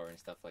attention to horror and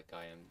stuff like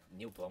I am,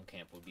 Neil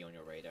Blomkamp would be on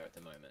your radar at the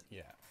moment.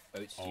 Yeah.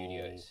 OATS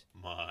Studios. Oh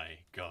my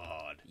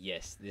god.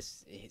 Yes,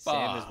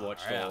 Sam has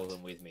watched all out. of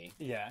them with me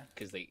Yeah.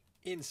 because like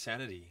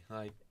Insanity.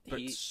 Like, but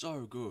He-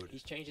 so good.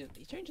 he's changing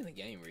the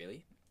game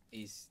really.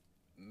 He's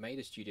made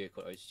a studio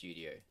called OATS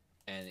Studio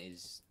and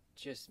is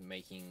just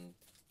making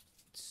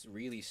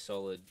really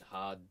solid,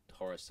 hard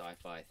horror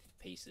sci-fi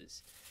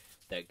pieces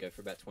that go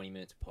for about 20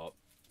 minutes a pop,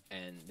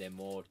 and they're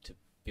more to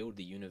build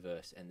the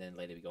universe and then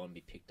later go on and be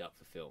picked up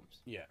for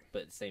films. Yeah.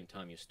 But at the same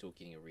time, you're still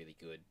getting a really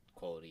good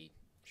quality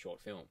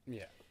short film.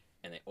 Yeah.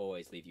 And they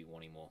always leave you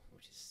wanting more,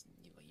 which is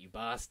you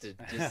bastard.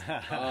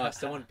 Just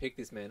someone pick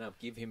this man up,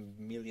 give him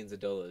millions of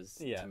dollars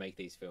Yeah. to make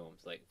these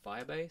films. Like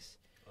Firebase,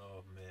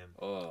 Oh man.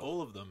 Oh.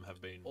 All of them have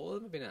been all of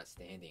them have been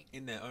outstanding.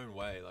 in their own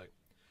way. Like,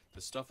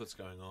 the stuff that's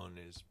going on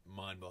is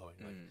mind blowing.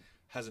 Like,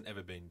 hasn't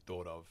ever been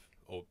thought of,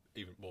 or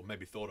even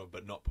maybe thought of,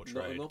 but not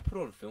portrayed. Not put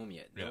on film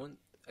yet. Yeah. No one.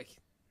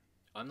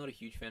 I'm not a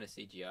huge fan of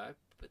CGI,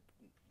 but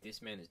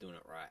this man is doing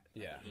it right.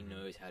 Yeah. He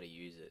knows how to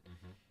use it.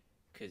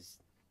 Because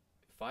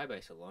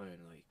Firebase alone,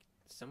 like,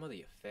 some of the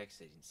effects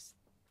are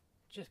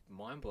just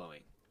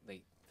mind-blowing.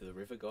 Like, the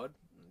River God,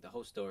 the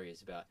whole story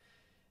is about,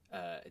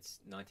 it's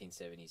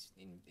 1970s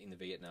in the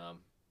Vietnam,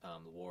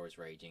 the war is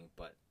raging,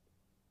 but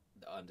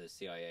under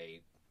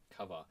CIA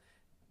cover,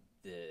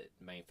 the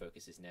main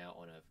focus is now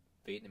on a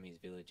Vietnamese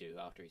villager who,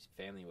 after his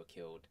family were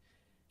killed,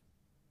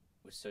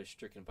 was so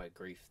stricken by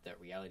grief that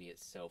reality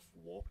itself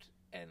warped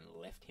and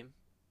left him,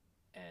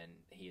 and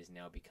he has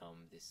now become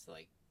this,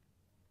 like,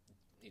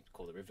 it's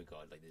called the River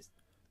God, like this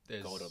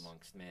god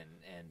amongst men.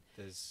 And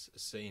there's a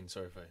scene,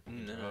 sorry if I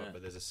interrupt,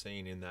 but there's a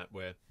scene in that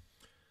where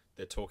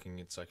they're talking,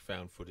 it's like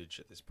found footage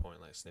at this point,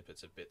 like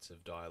snippets of bits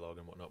of dialogue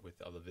and whatnot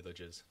with other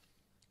villagers,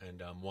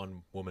 and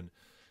one woman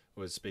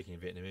was speaking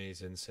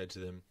Vietnamese and said to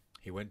them,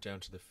 he went down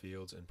to the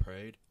fields and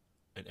prayed,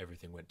 and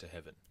everything went to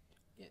heaven.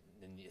 Yeah,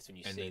 and that's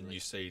when you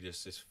see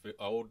this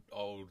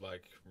old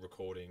like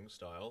recording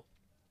style,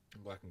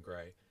 black and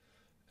grey,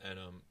 and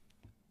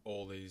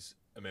all these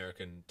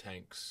American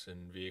tanks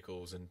and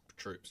vehicles and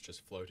troops just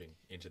floating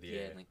into the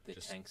air. Yeah, like the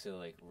tanks are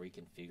like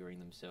reconfiguring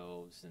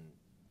themselves and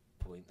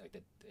pulling, like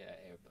the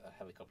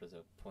helicopters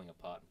are pulling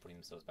apart and putting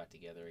themselves back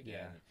together again.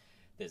 Yeah.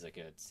 There's like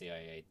a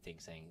CIA thing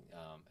saying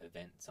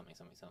event something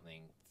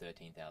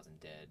 13,000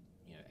 dead,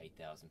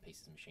 8,000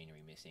 pieces of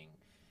machinery missing.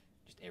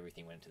 Just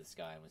everything went into the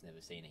sky and was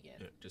never seen again.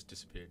 Yeah, just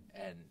disappeared.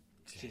 And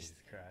Jesus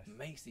Christ.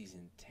 Makes these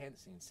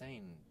intense,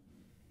 insane,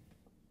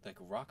 like,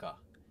 rucka.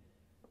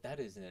 That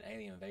is an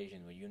alien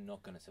invasion where you're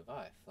not going to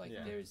survive. Like,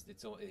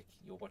 it's all,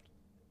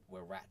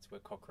 we're rats, we're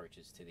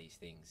cockroaches to these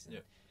things.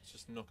 And it's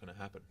just not going to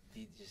happen.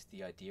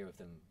 The idea of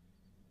them,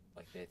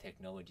 like, their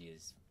technology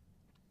is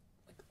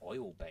like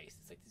oil based.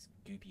 It's like this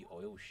goopy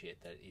oil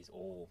shit that is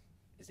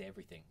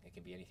everything. It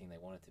can be anything they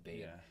want it to be.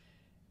 Yeah. And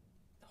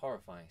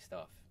horrifying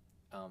stuff.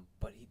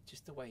 But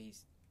just the way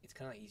it's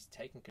kind of like he's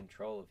taking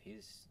control of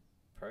his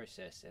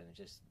process and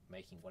just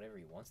making whatever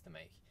he wants to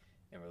make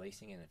and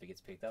releasing it. And if it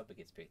gets picked up, it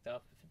gets picked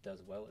up. If it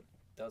does well, it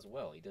does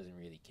well. He doesn't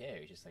really care.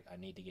 He's just like, I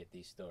need to get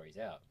these stories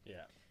out.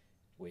 Yeah.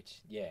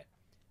 Which,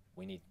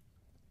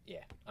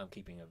 I'm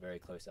keeping a very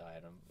close eye,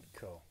 and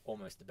I'm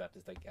almost about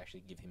to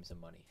actually give him some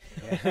money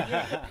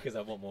because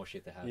I want more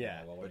shit to happen.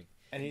 Yeah,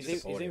 and he's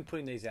even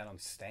putting these out on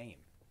Steam.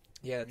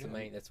 Yeah,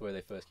 that's where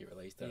they first get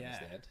released. I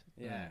understand.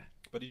 Yeah.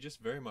 But he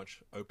just very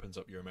much opens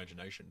up your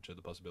imagination to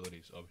the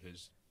possibilities of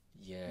his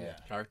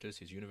characters,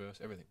 his universe,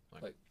 everything.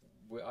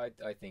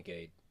 I think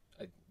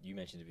you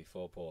mentioned it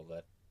before, Paul,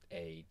 that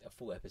a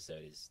full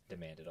episode is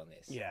demanded on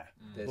this. Yeah.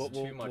 There's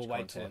too much we'll wait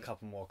content. till a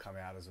couple more come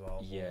out as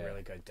well. Yeah. We'll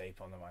really go deep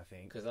on them, I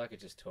think. Because I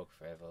could just talk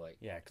forever.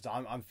 Because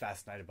I'm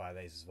fascinated by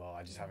these as well.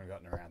 I just haven't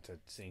gotten around to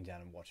sitting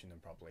down and watching them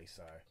properly.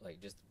 So,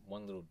 just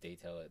one little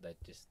detail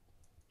that just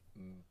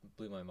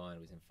blew my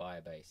mind was in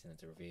Firebase, and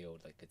it's revealed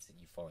it's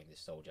you following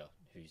this soldier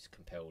who's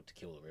compelled to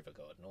kill the River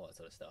God and all that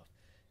sort of stuff.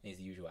 And he's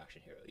the usual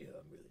action hero. Yeah,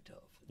 I'm really tough.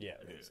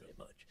 I don't say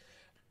much.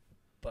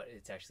 But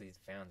it's actually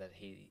found that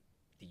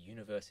the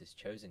universe has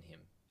chosen him,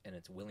 and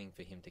it's willing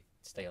for him to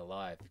stay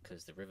alive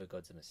because the River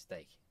God's a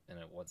mistake, and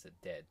it wants it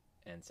dead.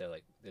 And so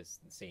there's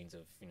scenes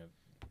of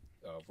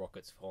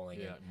rockets falling,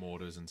 and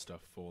mortars and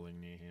stuff falling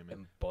near him,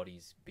 and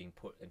bodies being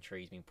put and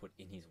trees being put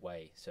in his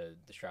way so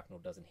the shrapnel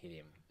doesn't hit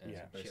him, and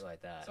shit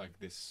like that. It's like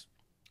this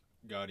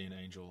guardian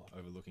angel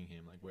overlooking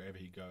him. Like wherever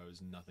he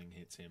goes, nothing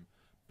hits him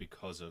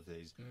because of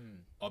these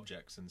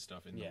objects and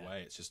stuff in the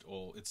way. It's just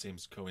all. It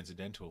seems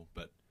coincidental,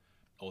 but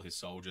all his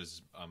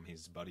soldiers,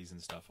 his buddies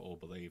and stuff, all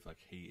believe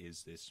he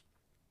is this.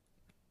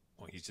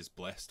 Or he's just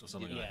blessed or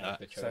something like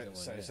that.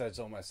 So it's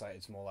almost like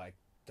it's more like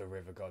the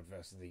River God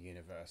versus the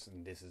universe,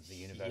 and this is the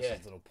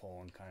universe's little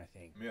pawn kind of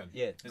thing.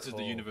 This is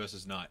the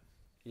universe's night.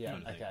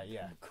 Kind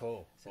of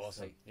cool, so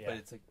awesome. But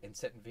it's and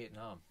set in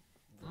Vietnam,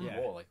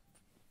 war.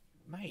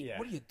 Mate,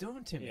 what are you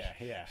doing to me?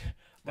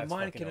 My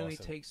mind can only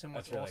take so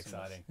much. That's really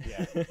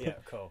exciting.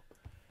 Cool.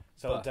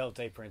 So we'll delve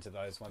deeper into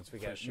those once we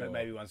get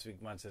maybe once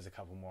there's a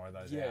couple more of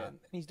those. And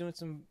he's doing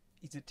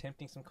he's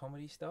attempting some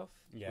comedy stuff.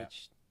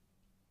 Which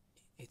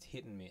it's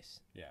hit and miss.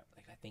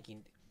 I think he's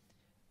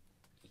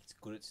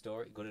good at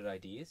story, good at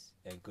ideas,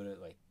 and good at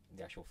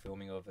the actual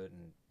filming of it,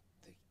 and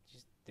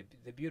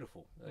they're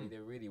beautiful.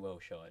 They're really well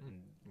shot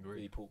and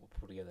really put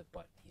together.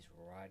 But his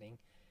writing,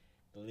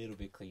 a little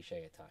bit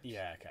cliche at times.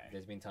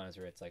 There's been times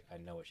where it's I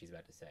know what she's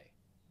about to say.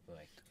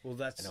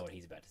 I know what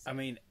he's about to say. I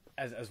mean,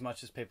 as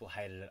much as people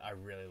hated it, I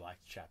really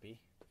liked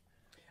Chappie.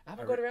 I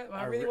haven't got around.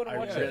 I really want to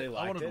watch it.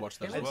 I wanted to watch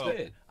that as well.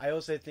 I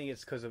also think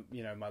it's because of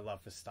my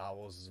love for Star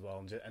Wars as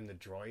well, and the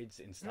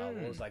droids in Star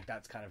Wars.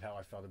 That's kind of how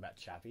I felt about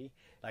Chappie.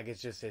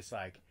 It's just this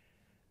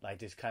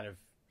this kind of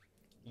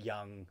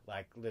young,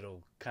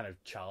 little kind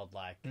of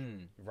childlike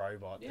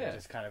robot that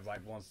just kind of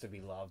wants to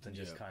be loved and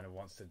just kind of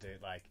wants to do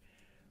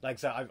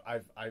so.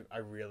 I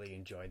really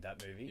enjoyed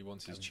that movie. He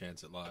wants his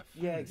chance at life.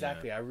 Yeah,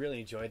 exactly. I really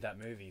enjoyed that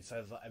movie.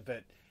 So,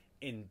 but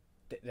in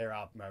there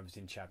are moments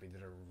in Chappie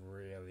that are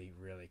really,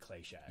 really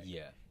cliche.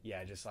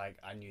 Yeah. Just like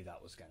I knew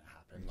that was going to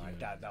happen. Like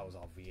that was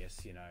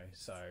obvious, you know.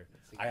 So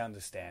I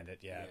understand it.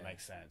 Yeah, it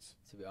makes sense.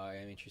 So I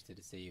am interested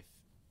to see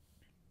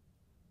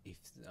if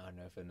I don't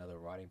know if another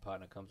writing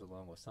partner comes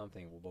along or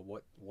something. But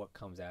what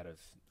comes out of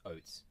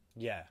OATS?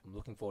 Yeah, I'm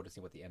looking forward to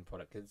seeing what the end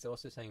product. Because it's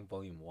also saying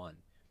Volume 1.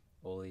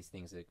 All these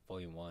things like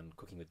Volume 1,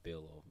 Cooking with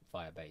Bill or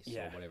Firebase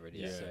or whatever it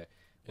is. Yeah. So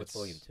what's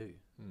Volume 2?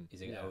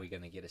 Is it? Yeah. Are we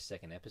going to get a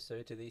second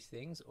episode to these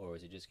things, or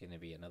is it just going to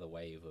be another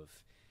wave of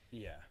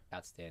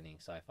outstanding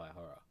sci-fi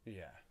horror?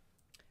 Yeah.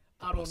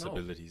 The I don't know.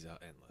 possibilities are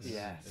endless.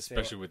 Yeah.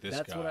 Especially with this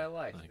That's guy. what I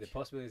like. The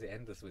possibilities are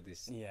endless with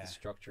this Yeah. the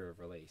structure of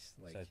release.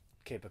 Like, So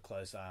keep a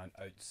close eye on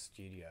Oats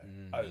Studio.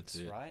 That's Oats,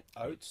 it. right?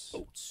 Oats.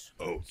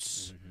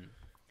 Oats.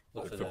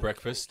 look For that.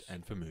 breakfast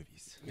and for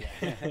movies.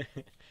 Yeah.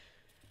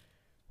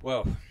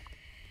 Well,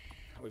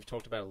 we've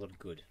talked about a lot of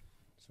good.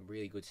 Some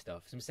really good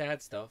stuff. Some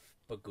sad stuff,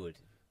 but good.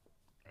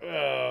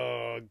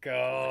 Oh I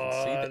God.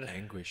 can see the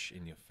anguish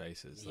in your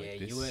faces. Yeah, Like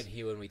this. you weren't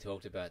here when we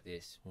talked about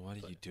this. What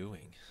are you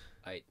doing?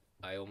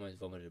 I almost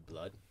vomited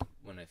blood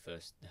when I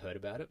first heard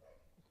about it.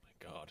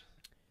 My God.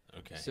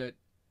 Okay. So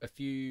I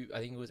think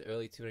it was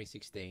early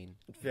 2016.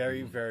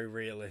 Very, very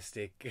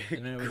realistic.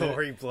 And then we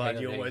Gory got- blood. hang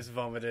on, You hang on. almost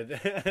vomited.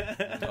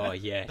 Oh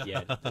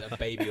yeah. A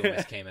baby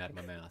almost came out of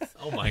my mouth.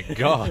 Oh my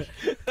God.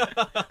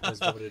 I was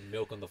vomited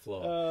milk on the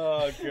floor,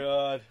 Oh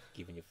God.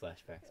 giving you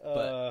flashbacks.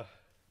 But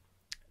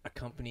a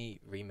company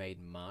remade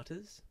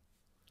Martyrs,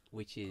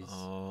 which is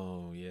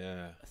Oh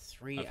yeah. a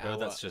 3-hour. I've heard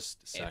that's just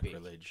epic.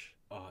 sacrilege.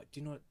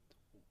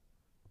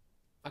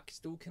 I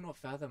still cannot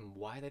fathom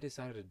why they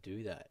decided to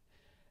do that.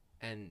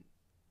 And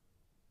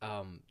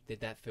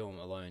that film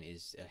alone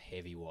is a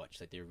heavy watch.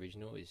 Like the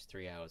original is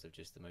 3 hours of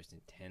just the most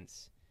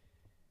intense.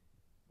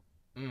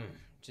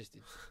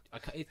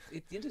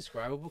 It's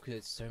indescribable because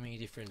it's so many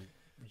different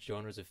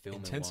genres of film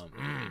Intense. in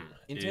one.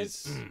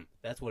 Intense. Is-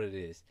 That's what it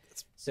is.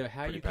 That's So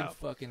how pretty you can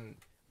powerful. fucking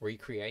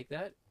recreate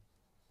that?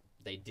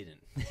 They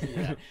didn't.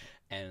 Yeah.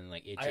 And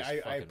like it just I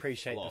fucking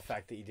appreciate flopped. the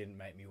fact that you didn't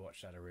make me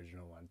watch that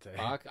original one too.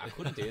 I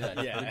couldn't do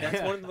that. Yeah.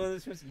 That's one of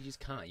those films you just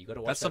can't. You got to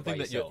watch That's something by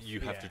that yourself.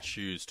 you have Yeah. to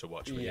choose to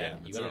watch with Yeah.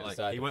 him. You It's gotta not like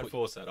decide he to won't put-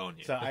 force that on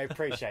you. So I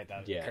appreciate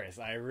that, Yeah. Chris.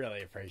 I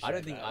really appreciate. I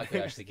don't think that. I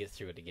could actually get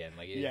through it again.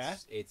 Like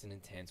it's an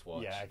intense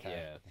watch. Yeah, okay.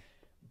 Yeah.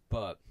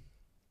 But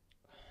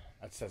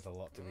That says a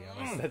lot, to be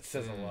honest. That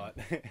says a lot.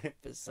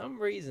 for some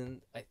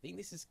reason, I think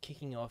this is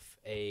kicking off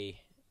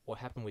what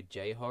happened with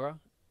J horror.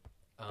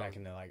 Back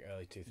in the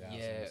early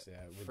 2000s,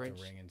 with French-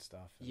 the Ring and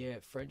stuff. Yeah,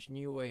 French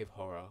New Wave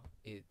horror.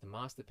 The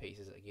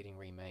masterpieces are getting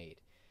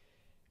remade.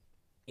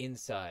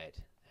 Inside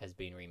has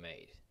been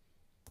remade.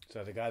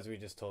 So the guys we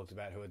just talked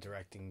about who are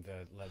directing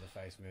the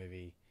Leatherface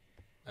movie.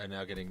 Are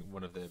now getting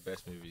one of their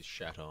best movies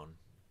shat on.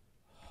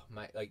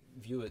 Mate, like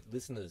viewers,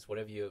 listeners,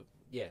 whatever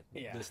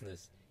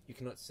listeners, you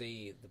cannot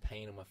see the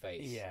pain on my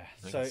face. Yeah.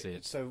 I So can see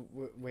it. so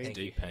we Thank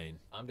Deep you. pain.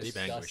 I'm Deep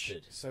anguish.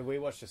 disgusted. so we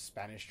watched a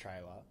Spanish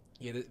trailer.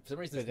 Yeah, for some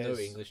reason But there's no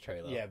there's- English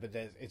trailer. Yeah, but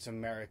it's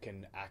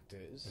American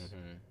actors.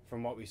 Mhm.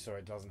 From what we saw,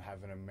 it doesn't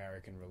have an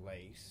American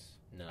release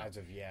No. as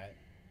of yet.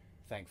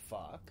 Thank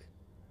fuck.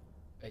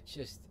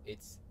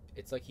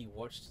 It's like he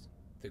watched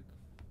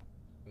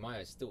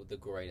still the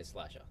greatest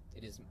slasher.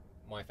 It is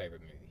my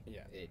favorite movie.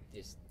 Yeah.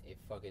 It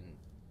fucking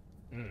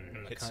I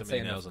Hit can't so say many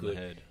enough nails on the good.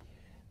 head.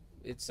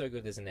 It's so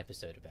good. There's an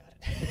episode about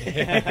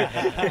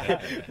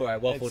it. Where I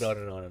waffled It's- on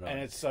and on and on. And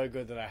it's so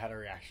good that I had a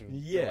reaction the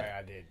Yeah. way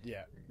I did.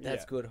 Yeah.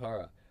 That's Yeah. good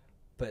horror.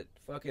 But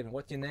fucking,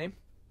 what's your name?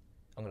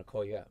 I'm gonna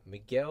call you out.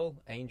 Miguel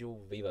Angel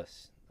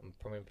Vivas. I'm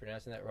probably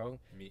pronouncing that wrong.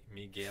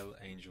 Miguel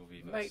Angel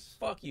Vivas. Mate,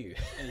 fuck you.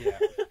 Yeah.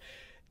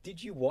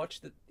 Did you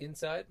watch the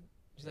Inside?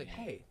 She's like,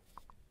 hey,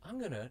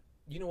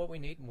 you know what we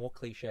need? More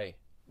cliche.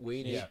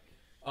 We need. Yeah.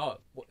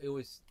 It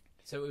was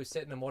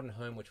set in a modern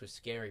home, which was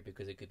scary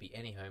because it could be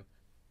any home.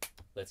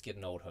 Let's get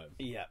an old home.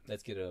 Yeah.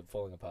 Let's get a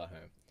falling apart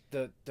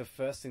home. The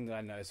first thing that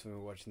I noticed when we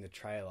were watching the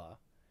trailer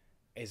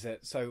is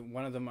that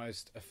one of the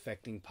most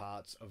affecting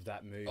parts of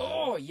that movie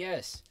Oh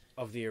yes.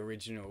 of the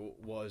original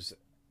was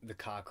the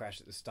car crash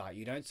at the start.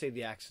 You don't see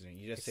the accident,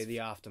 you just see the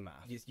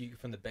aftermath. You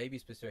from the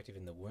baby's perspective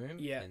in the womb,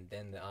 Yeah. and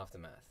then the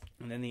aftermath.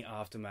 And then the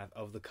aftermath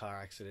of the car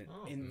accident.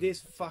 Oh, in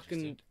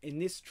interesting.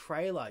 this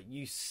trailer,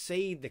 you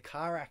see the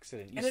car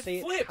accident. You And it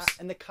see flips.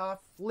 and the car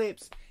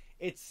flips.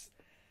 It's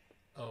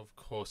Of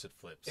course it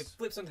flips. It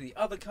flips onto the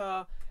other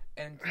car,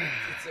 and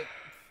it's like,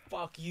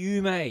 fuck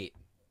you, mate.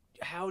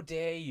 How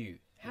dare you?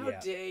 How Yeah.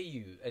 dare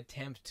you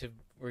attempt to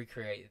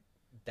recreate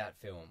that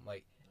film,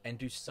 and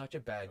do such a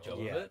bad job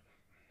Yeah. of it?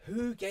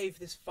 Who gave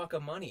this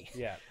fucker money?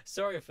 yeah.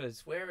 Sorry for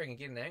swearing and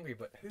getting angry,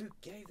 but who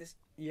gave this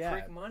Yeah.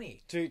 prick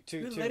money? To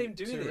Who let him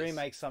do to this?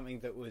 remake something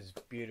that was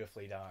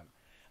beautifully done.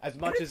 As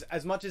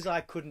much as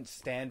I couldn't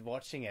stand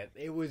watching it,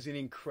 it was an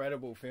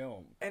incredible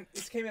film. And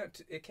it came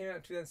out in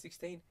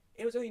 2016.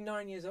 It was only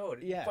 9 years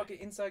old. Yeah. Fucking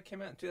Inside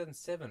came out in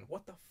 2007.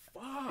 What the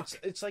fuck?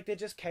 It's like they're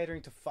just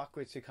catering to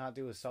fuckwits who can't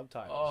deal with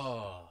subtitles.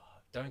 Oh,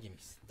 don't get me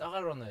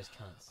started on those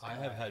cunts. I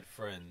have had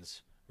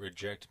friends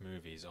reject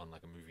movies on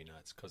like a movie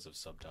nights because of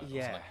subtitles.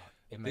 Yeah. Like,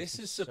 It makes this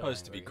me is so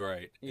supposed to be angry.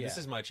 great. Yeah. This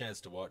is my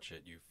chance to watch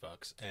it, you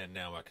fucks, and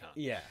now I can't.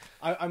 Yeah,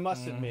 I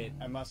must admit,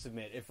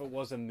 if it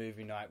was a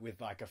movie night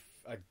with like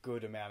a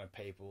good amount of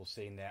people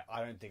sitting there,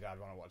 I don't think I'd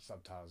want to watch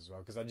subtitles as well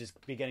because I'd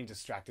just be getting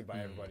distracted by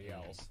everybody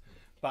else.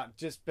 But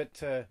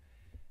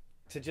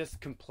to just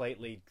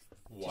completely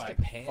Wipe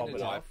fob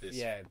it off, this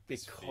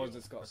because feel.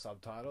 it's got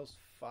subtitles.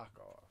 Fuck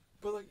off.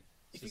 But like,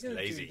 if It's you're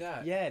gonna lazy. do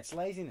that, Yeah, it's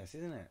laziness,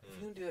 isn't it? if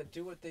you're gonna do that,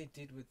 do what they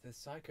did with the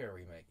Psycho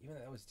remake. Even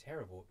though that was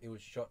terrible, it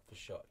was shot for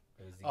shot.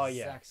 It was the Oh,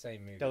 yeah. exact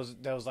same movie.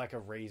 There was like a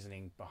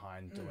reasoning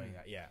behind doing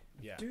that. Yeah,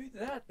 yeah. Do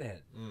that then.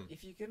 Mm.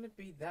 If you're gonna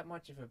be that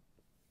much of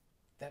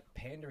that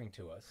pandering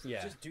to us,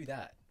 Yeah. just do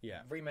that.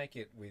 Yeah. Remake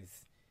it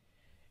with.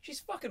 She's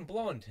fucking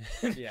blonde.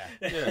 Yeah.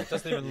 Yeah, it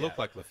doesn't even Yeah. look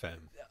like La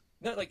Femme.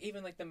 No, like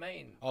even like the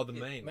main. Oh, the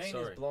main, Main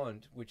sorry. is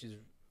blonde, which is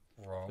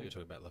I wrong. thought you were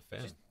talking about La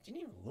Femme. Just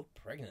didn't even look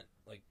pregnant.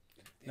 Like.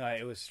 No,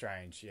 it was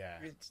strange. Yeah.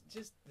 It's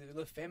just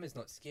La Femme is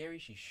not scary.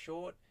 She's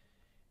short.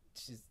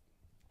 She's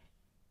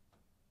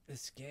the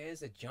scares,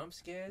 the jump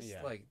scares.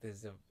 Yeah. Like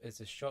there's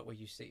a shot where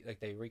you see like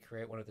they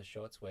recreate one of the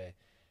shots where,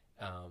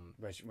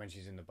 When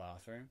she's in the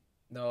bathroom.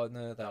 no,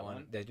 that That one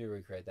one? they do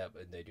recreate that,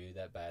 but they do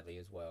that badly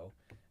as well,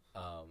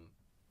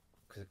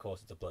 because of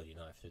course it's a bloody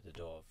knife through the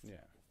door.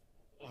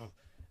 Yeah.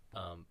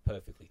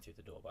 Perfectly through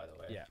the door, by the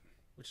way. Yeah.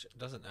 Which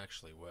doesn't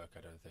actually work,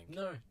 I don't think.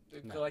 No,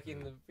 No. like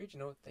in the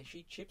original,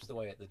 she chips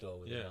away at the door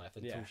with Yeah. a knife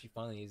until Yeah. she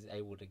finally is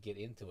able to get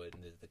into it,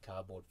 and there's the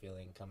cardboard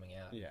feeling coming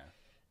out. Yeah.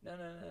 No.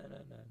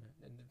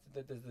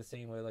 And there's the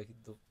scene where, like,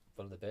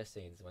 one of the best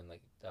scenes when,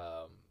 like,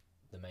 the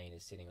main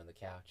is sitting on the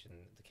couch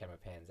and the camera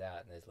pans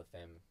out and there's La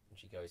Femme and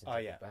she goes into Oh,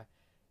 the yeah. back.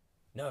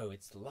 No,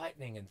 it's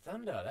lightning and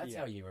thunder. That's Yeah.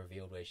 how you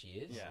revealed where she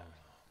is. Yeah.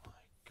 Oh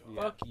my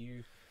god. Fuck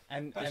you.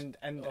 And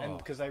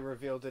because they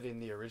revealed it in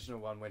the original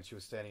one when she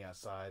was standing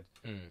outside,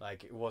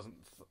 like it wasn't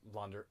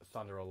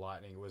thunder or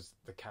lightning, it was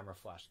the camera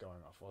flash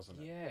going off, wasn't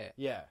it? Yeah.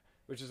 Yeah,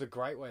 which is a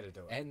great way to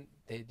do it. And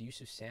their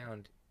use of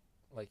sound,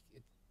 like,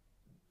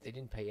 they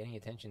didn't pay any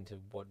attention to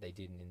what they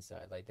did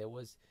inside. Like,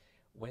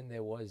 when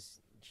there was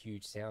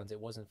huge sounds, it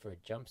wasn't for a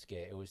jump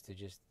scare. It was to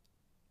just,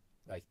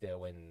 like,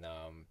 when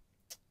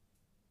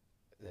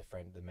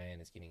the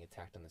man is getting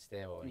attacked on the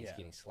stairwell and he's Yeah.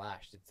 getting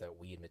slashed. It's that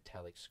weird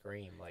metallic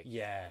scream. Like,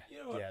 Yeah, You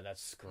know what? yeah,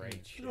 that's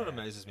screech. You know what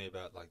amazes me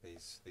about like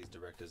these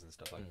directors and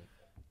stuff, like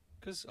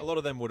because a lot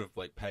of them would have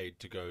like paid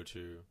to go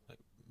to like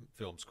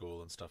film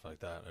school and stuff like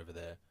that over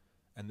there,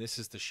 and this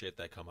is the shit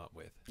they come up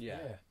with.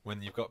 Yeah.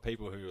 When you've got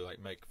people who like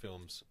make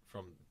films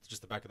from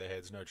just the back of their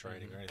heads, no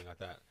training or anything like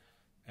that,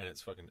 and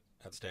it's fucking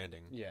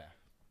outstanding. Yeah.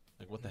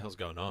 Like what the hell's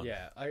going on?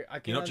 Yeah, I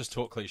can You're not just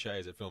taught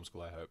cliches at film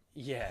school, I hope.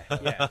 Yeah,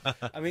 yeah.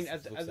 I mean,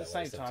 at Looks the that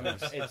same way time,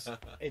 sometimes.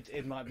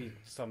 it might be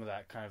some of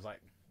that kind of like,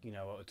 you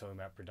know, what we're talking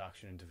about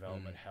production and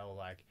development. Hell,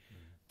 like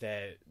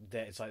they're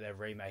it's like they're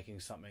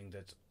remaking something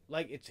that's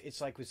like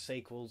it's like with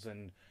sequels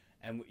and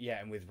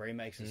with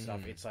remakes and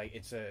stuff. It's like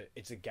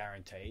it's a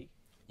guarantee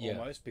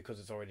almost because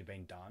it's already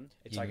been done.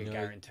 It's You like a know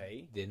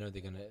guarantee. they know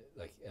they're gonna,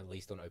 like, at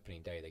least on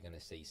opening day, they're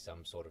gonna see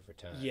some sort of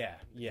return. Yeah,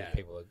 Because yeah.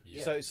 people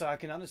are, So I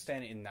can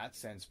understand it in that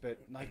sense, but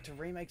like to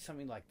remake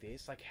something like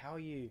this, like how are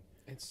you?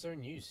 it's so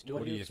new still.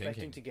 What are you you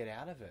expecting thinking? to get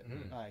out of it?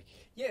 Like,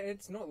 Yeah,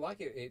 it's not like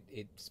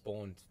it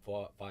spawned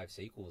 5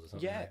 sequels or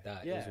something Yeah, like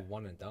that. yeah. It was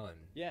one and done.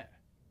 yeah,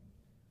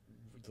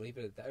 Leave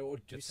it at that, or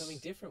do It's- something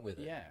different with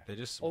it. yeah. They're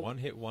just Or-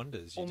 one-hit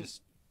wonders. You or-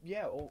 just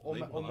Yeah, or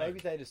Leave 'em maybe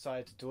alone. they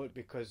decided to do it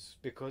because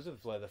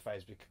of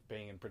Leatherface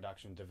being in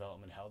production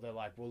development hell. They're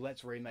like, well,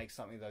 let's remake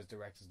something those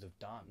directors have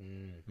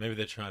done. maybe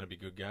they're trying to be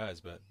good guys,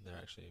 but they're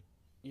actually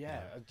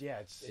Yeah,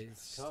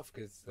 It's tough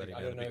because Letting I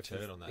out don't a know big if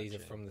turd on that these are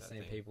shit, from the that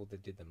same thing. people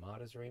that did the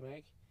Martyrs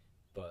remake,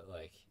 but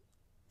like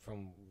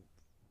from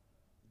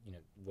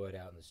word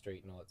out in the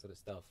street and all that sort of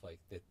stuff, like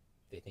that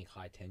they think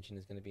High Tension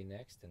is going to be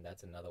next, and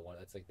that's another one.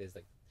 That's like there's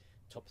like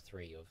top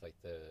 3 of like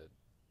the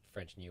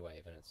French New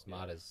Wave, and it's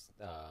Martyrs,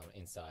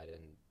 Inside,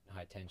 and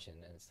High Tension,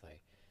 and it's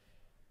like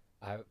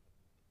I'm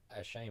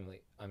ashamed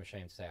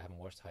to say I haven't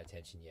watched High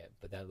Tension yet,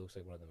 but that looks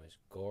like one of the most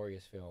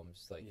goriest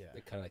films, like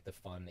kind of like the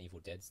fun Evil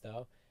Dead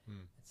style.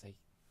 It's like,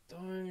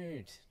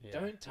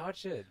 don't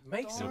touch it.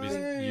 Make It'll be-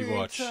 something. you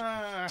watch.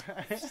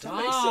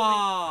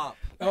 Stop.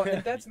 Oh,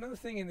 and that's another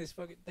thing in this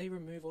fucking. They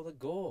remove all the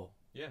gore.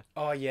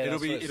 Oh yeah, it'll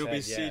that's be what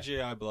it said,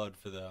 yeah. CGI blood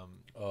for the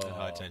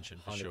High Tension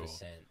for sure.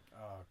 100%.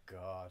 Oh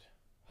god.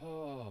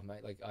 Oh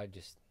mate, like I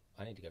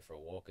need to go for a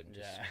walk and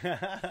just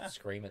Yeah.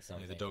 scream at Yeah,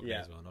 something. the dog Yeah.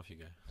 needs one. Off you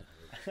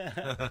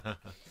go.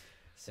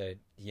 So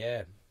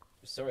yeah,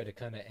 sorry to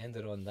kind of end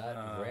it on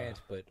that rant,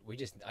 but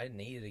I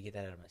needed to get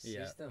that out of my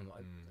Yeah. system.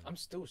 I'm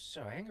still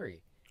so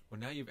angry. Well,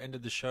 now you've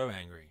ended the show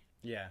angry.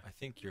 Yeah. I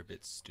think you're a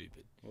bit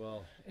stupid.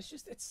 Well,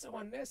 It's so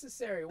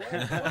unnecessary.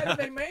 Why did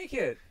they make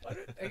it?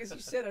 I guess you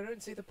said I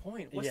don't see the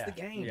point. What's yeah, the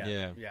game?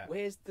 Yeah.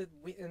 Where's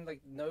and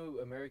like no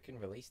American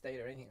release date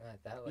or anything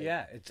like that? Like,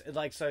 Yeah, it's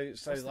like so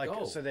What's the like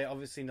goal? so they're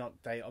obviously not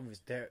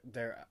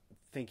they're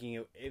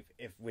thinking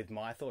if with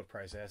my thought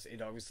process,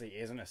 it obviously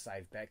isn't a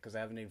safe bet because they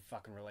haven't even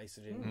fucking released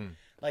it in.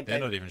 Like They're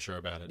not even sure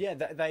about it. Yeah,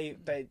 they've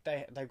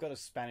got a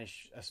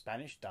Spanish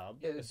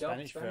dub, a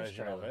Spanish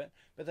version of it,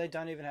 but they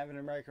don't even have an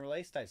American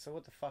release date. So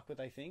what the fuck were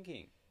they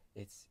thinking?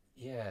 It's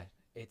a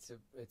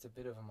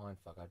bit of a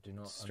mindfuck. I do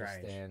not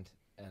understand,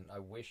 and I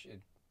wish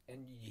it.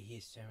 And you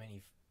hear so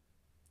many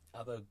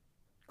other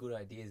good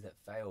ideas that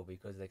fail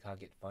because they can't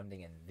get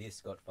funding, and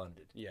this got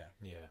funded. Yeah.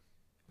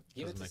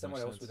 Give it to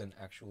someone else with an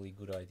actually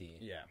good idea.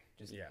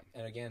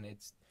 And again,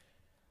 it's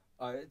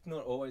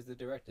not always the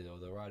director or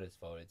the writer's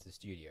fault. It's the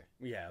studio.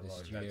 Yeah, the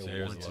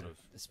studio wants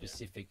the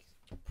specific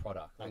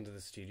product under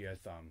the studio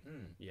thumb.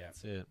 Yeah,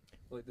 that's it.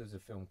 Like there was a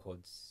film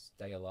called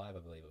Stay Alive, I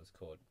believe it was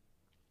called,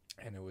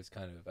 and it was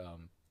kind of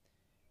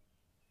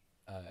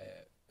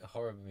a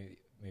horror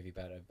movie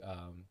about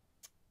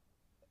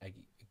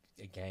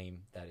a game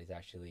that is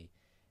actually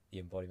the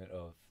embodiment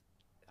of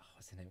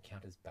what's the name,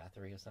 Countess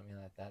Bathory or something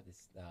like that.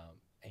 This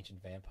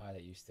ancient vampire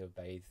that used to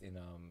bathe in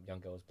young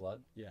girls'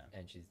 blood. Yeah,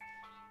 and she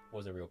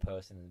was a real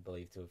person and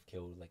believed to have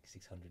killed like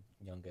 600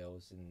 young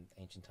girls in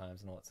ancient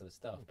times and all that sort of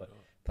stuff. But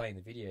playing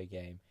the video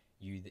game,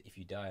 if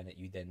you die in it,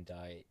 you then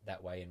die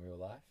that way in real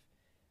life.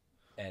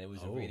 And it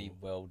was a really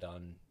well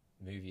done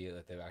movie.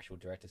 That the actual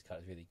director's cut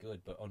is really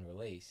good, but on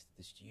release,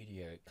 the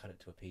studio cut it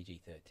to a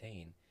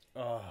PG-13.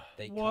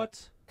 They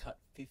cut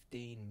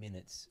 15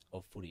 minutes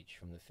of footage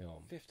from the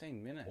film.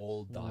 15 minutes?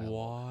 All dialogue.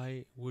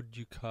 Why would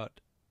you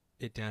cut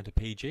it down to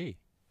PG?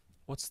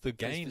 What's the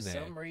game there?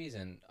 For some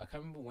reason, I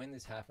can't remember when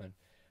this happened,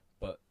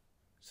 but...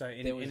 So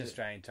in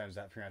Australian terms,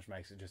 that pretty much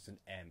makes it just an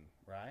M,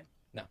 right?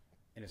 No.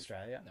 In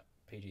Australia? No.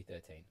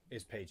 PG-13.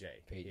 Is PG?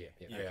 PG,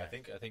 yeah.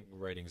 Okay. I think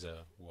ratings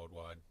are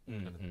worldwide.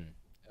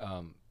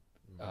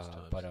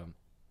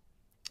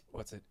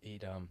 What's it?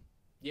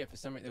 Yeah, for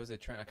some reason there was a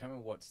trend. I can't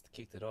remember what's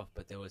kicked it off,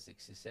 but there was a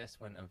success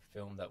when a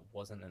film that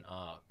wasn't an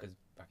R, because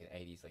back in the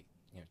 80s, like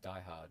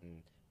Die Hard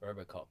and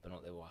RoboCop and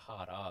all, they were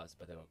hard R's,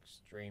 but they were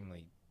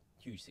extremely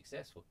huge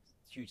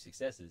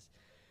successes.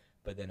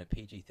 But then a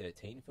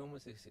PG-13 film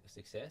was a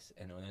success,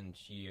 and then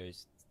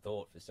studios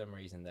thought for some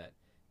reason that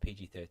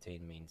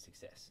PG-13 means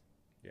success.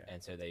 Yeah.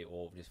 And so they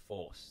all just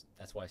force.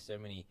 That's why so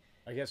many...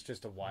 I guess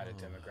just a wider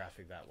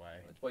demographic that way.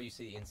 That's why you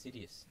see the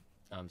Insidious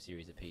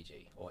series of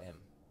PG or M.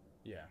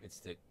 Yeah. It's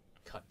to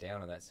cut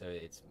down on that so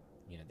it's,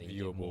 they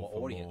viewable get more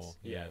audience.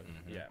 Yeah.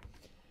 Yeah.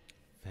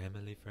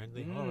 Family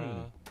friendly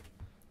horror.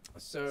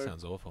 So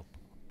sounds awful.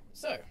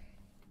 So,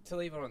 to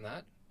leave it on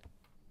that,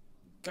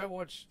 go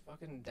watch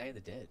fucking Day of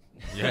the Dead.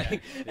 Yeah.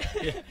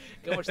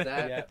 Go watch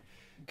that. Yeah.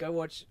 Go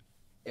watch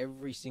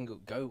every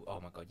single... Oh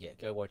my god, yeah.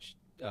 Go watch...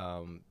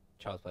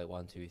 Child's Play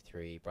 1, 2,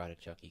 3, Bride of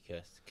Chucky,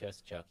 Curse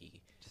of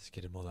Chucky. Just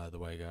get them all out of the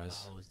way,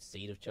 guys. Oh,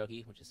 Seed of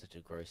Chucky, which is such a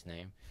gross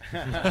name.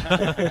 Seed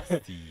of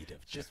Chucky.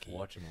 Just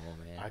watch them all,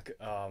 man.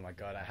 Oh my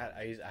god, I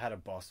had a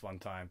boss one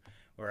time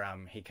where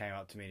he came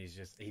up to me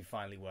and he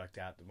finally worked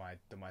out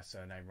that my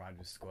surname rhymed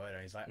with Squirter.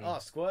 He's like, "Oh,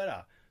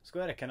 Squirter,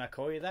 can I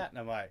call you that?" And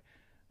I'm like,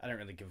 I don't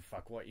really give a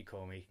fuck what you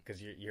call me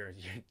because you're a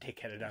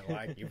dickhead. I don't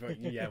like you, but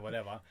yeah,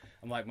 whatever.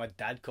 I'm like, my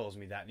dad calls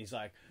me that, and he's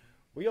like,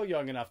 well, you're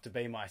young enough to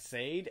be my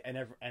seed, and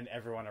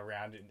everyone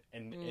around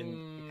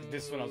in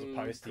this one I was a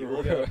postie.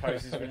 All the other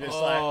posties were just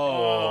like,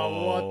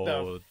 oh, what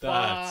the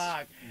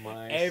fuck?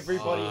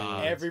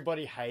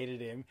 Everybody hated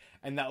him,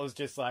 and that was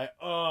just like,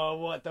 oh,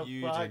 what the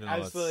fuck?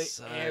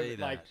 Absolutely,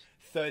 like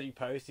 30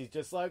 posties,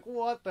 just like,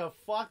 what the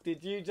fuck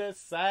did you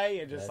just say?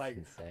 And just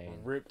insane.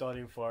 Ripped on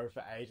him for it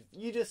for ages.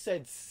 You just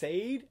said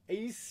seed? Are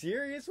you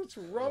serious? What's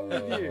wrong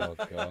with you?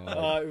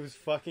 God. It was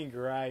fucking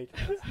great.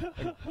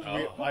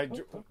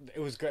 It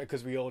was great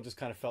because we all just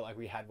kind of felt like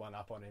we had one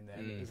up on him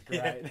then. It was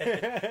great.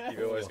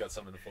 You've always got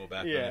something to fall back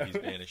on if he's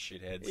being a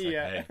shithead. It's like,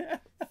 hey,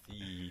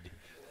 feed.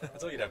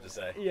 That's all you'd have to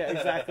say. Yeah,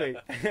 exactly.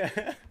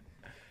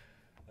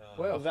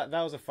 Well, that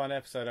was a fun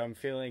episode. I'm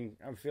feeling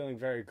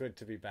very good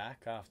to be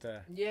back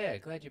after. Yeah,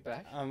 glad you're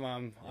back.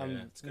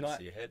 It's good to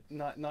see your head.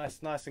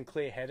 Nice and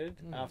clear headed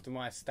after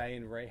my stay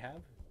in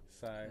rehab.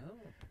 So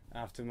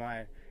after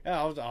my,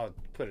 I'll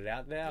put it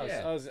out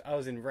there. I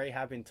was in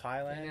rehab in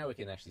Thailand. And now we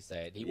can actually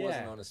say it. He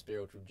wasn't on a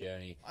spiritual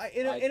journey.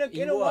 In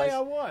a way, I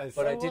was.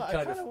 But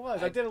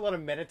I did a lot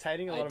of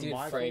meditating, a lot of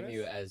mindfulness. I did frame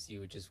you as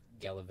you were just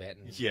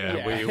gallivanting.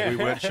 Yeah. We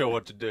weren't sure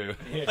what to do.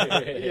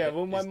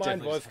 Well, my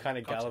mind was kind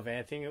of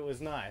gallivanting. It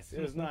was nice.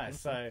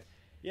 So,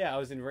 I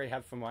was in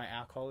rehab for my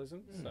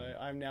alcoholism. So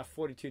I'm now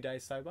 42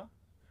 days sober.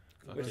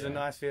 Which is a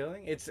nice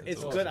feeling. It's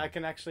awesome. Good. I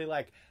can actually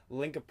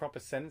link a proper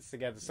sentence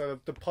together. So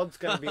the pod's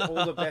going to be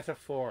all the better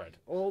for it.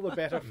 All the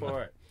better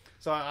for it.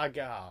 So I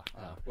go.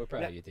 We're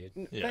proud of you,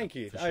 dude. Thank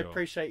you. I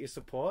appreciate your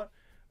support.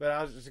 But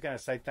I was just going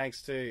to say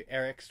thanks to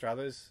Eric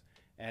Struthers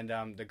and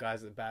the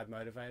guys at the Bad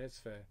Motivators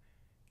for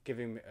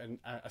giving me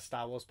a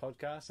Star Wars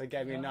podcast. They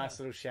gave me a nice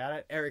little shout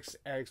out. Eric's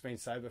been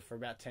sober for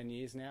about 10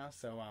 years now,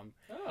 so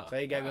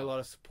he gave me a lot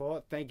of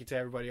support. Thank you to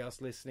everybody else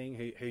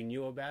listening who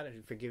knew about it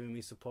and for giving me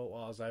support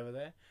while I was over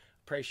there.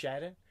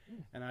 Appreciate it.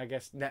 And I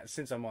guess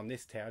since I'm on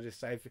this town, I'll just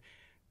say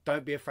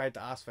don't be afraid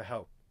to ask for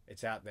help.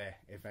 It's out there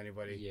if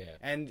anybody.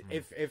 And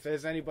if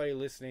there's anybody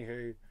listening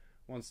who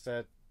wants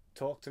to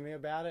talk to me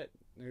about it,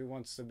 who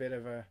wants a bit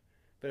of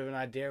an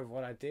idea of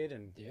what I did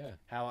and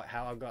how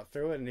I got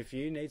through it, and if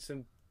you need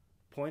some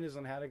pointers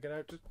on how to get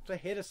over,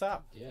 just hit us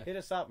up. Yeah. Hit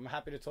us up. I'm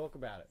happy to talk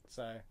about it.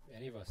 So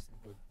any of us,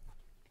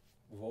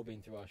 we've all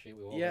been through our shit.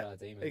 We've all got our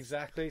demons.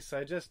 Exactly.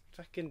 So just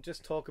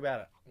talk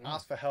about it.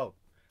 Ask for help.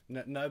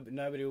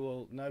 Nobody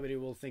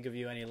will think of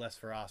you any less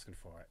for asking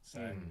for it.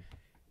 So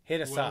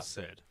hit us up. Well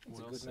said. It's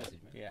a good message,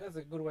 man. Yeah. That's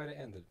a good way to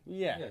end it.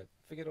 Yeah.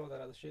 Forget all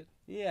that other shit.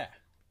 Yeah.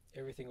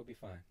 Everything will be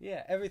fine.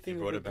 Yeah. Everything You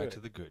will brought be it back good. to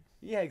the good.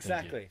 Yeah.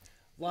 Exactly.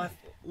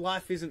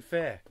 Life isn't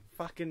fair.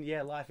 Fucking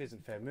life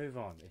isn't fair. Move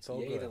on. It's all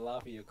you good. either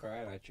laugh or you cry,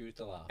 and I choose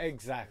to laugh.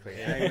 Exactly.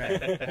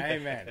 Amen.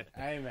 Amen.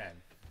 Amen.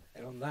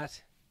 And on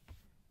that.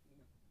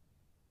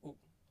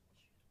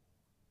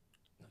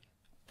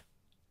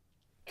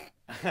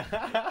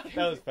 That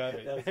was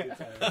perfect. That was good.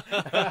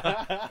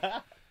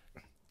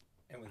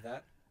 And with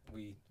that,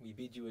 we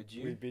bid you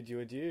adieu. We bid you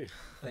adieu.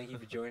 Thank you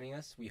for joining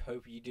us. We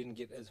hope you didn't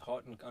get as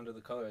hot and under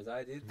the collar as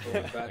I did.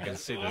 I can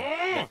see the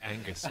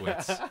anger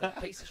sweats. That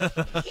piece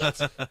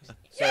of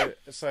shit.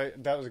 So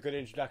that was a good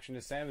introduction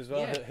to Sam as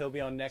well. Yeah. He'll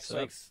be on next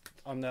week's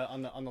on the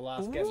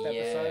last guest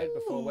episode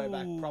before we're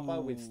back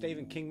proper with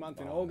Stephen King month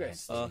in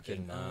August.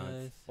 Fucking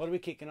nice. What are we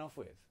kicking off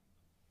with?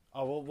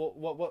 Oh,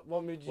 well,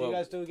 what movie did you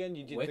guys do again?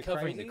 You did We're the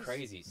covering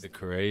Crazies? the Crazies.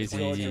 The Crazies.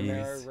 George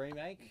Romero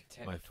remake.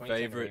 My 2010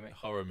 favorite remake.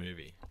 horror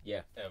movie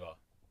Yeah. ever.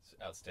 It's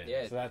outstanding.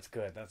 Yeah. So that's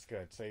good. That's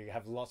good. So you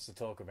have lots to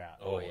talk about.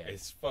 Oh, yeah.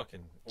 it's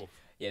fucking... Oof.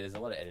 Yeah, there's a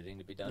lot of editing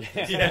to be done.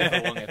 Yeah. It's kind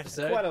of a long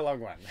episode. Quite a long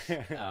one.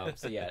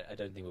 So yeah, I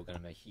don't think we're going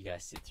to make you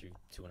guys sit through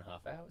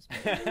 2.5 hours.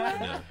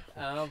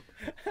 No.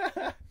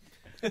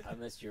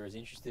 Unless you're as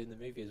interested in the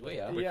movie as we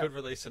are. We could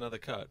release another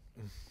cut.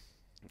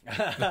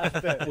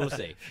 We'll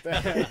see.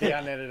 The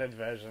unedited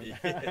version.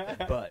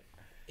 But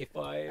if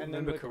I then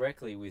remember we're-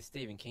 correctly, with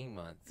Stephen King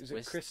month, Is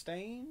it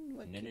Christine?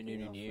 Like No.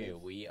 kicking off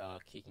with? We are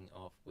kicking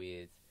off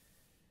with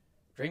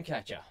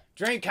Dreamcatcher.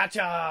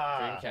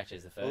 Dreamcatcher. Dreamcatcher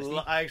is the first.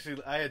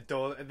 I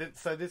adore it.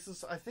 So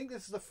I think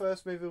this is the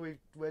first movie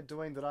we're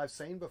doing that I've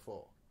seen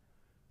before.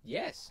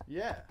 Yes,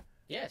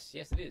 Yes,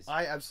 it is.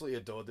 I absolutely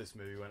adored this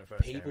movie when it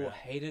first came People out.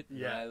 hate it.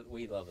 Yeah.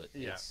 We love it.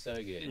 Yeah. It's so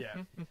good.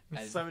 Yeah,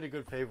 And so many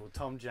good people.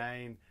 Tom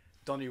Jane,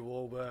 Donnie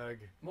Wahlberg,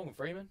 Morgan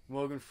Freeman,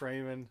 Morgan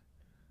Freeman,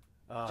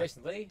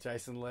 Jason Lee.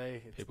 Jason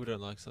Lee. People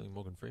don't like something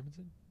Morgan Freeman's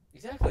in?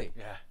 Exactly.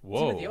 Yeah.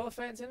 Timothy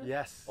Olyphant's in it.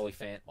 Yes.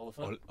 Oliphant.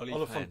 Oliphant.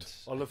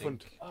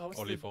 Oliphant. Oh, what's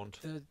Oliphant.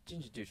 the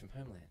ginger dude from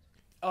Homeland?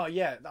 Oh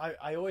yeah,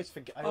 I always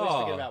forget. I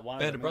always forget about one.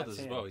 Band of of them, Brothers that's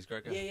as him. well. He's a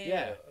great guy.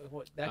 Yeah.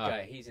 What, that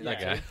guy. He's in That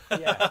that guy.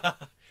 too. Yeah.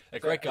 A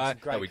great guy It's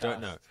a great that we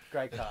don't cast. know.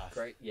 Great cast.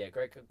 Great.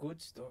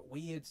 Good story.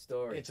 Weird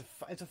story.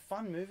 It's a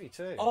fun movie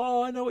too.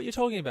 Oh, I know what you're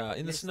talking about.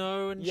 In the Yes.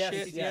 snow and Yes,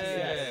 shit.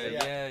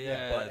 yes,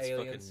 Yeah. Butt It's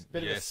aliens. fucking-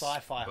 Bit of a yes,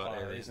 sci-fi butt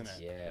horror, aliens. isn't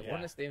it? Yeah,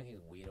 one of Stephen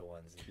King's weirder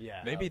ones.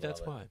 Yeah. Maybe I that's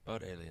love why.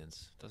 Butt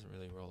aliens. Doesn't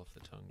really roll off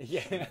the tongue.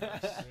 Yeah.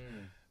 Mm.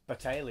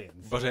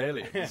 Battalions. Butt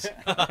aliens.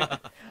 I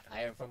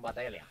am from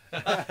Batalia.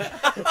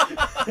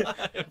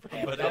 I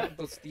am come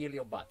to steal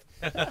your butt.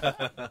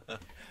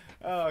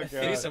 Oh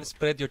Please god.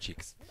 spread your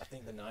cheeks. I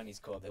think the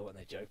 90s called that when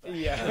they joke back.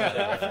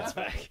 Yeah. Reference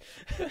back.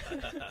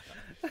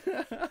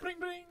 Bring,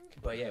 bring.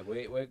 But yeah,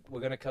 we're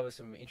going to cover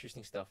some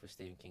interesting stuff with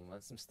Stephen King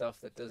month. Some stuff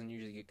that doesn't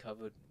usually get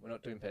covered. We're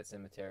not doing Pet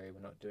Sematary.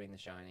 We're not doing The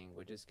Shining.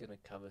 We're just going to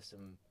cover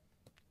some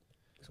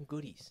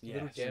goodies, Yeah,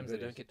 little some gems that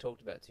goodies. don't get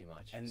talked about too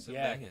much. And Some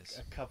yeah, bangers.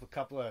 a couple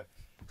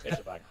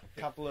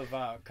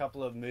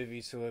of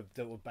movies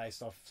that were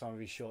based off some of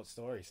his short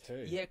stories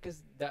too. Yeah,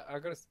 because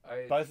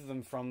Both of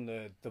them from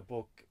the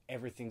book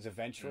Everything's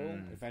Eventual.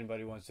 Mm. If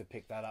anybody wants to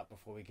pick that up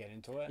before we get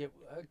into it. Yeah,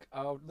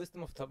 I'll list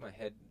them off the top of my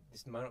head.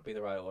 This might not be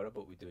the right order,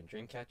 but we're doing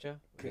Dreamcatcher.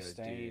 We're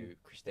gonna do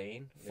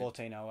Christine.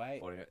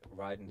 1408.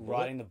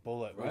 Riding the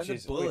Bullet, Riding which the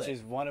is Bullet. which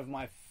is one of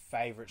my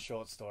favorite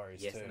short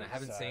stories Yes, too. and I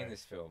haven't so- seen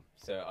this film,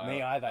 so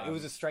Me either. It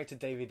was a straight to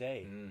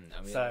DVD.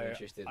 I'm So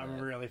interested in I'm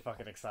that. really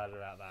fucking excited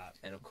about that.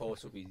 And of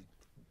course, we'll be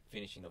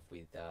finishing off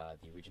with the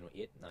original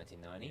It,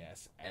 1990.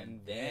 Yes, and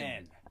and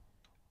then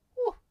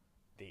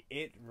the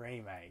It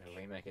remake. the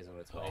remake is on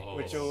its way. Oh.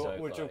 Which It's will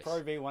so which will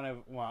close.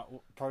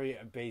 probably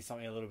be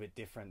something a little bit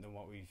different than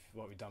what we've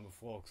done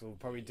before. Because we'll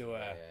probably do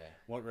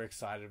what we're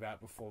excited about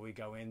before we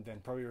go in, then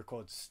probably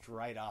record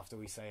straight after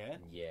we say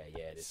it. Yeah,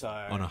 it is. So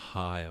On a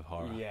high of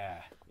horror.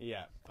 yeah.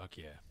 Fuck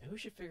yeah. Maybe we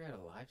should figure out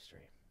a live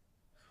stream.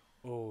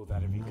 Oh,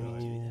 that'd be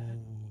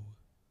good.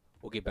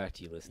 We'll get back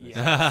to you, listeners.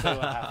 Yeah, see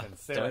what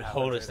happens. Don't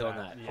hold us with on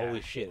that. Yeah.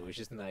 Holy shit, it was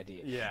just an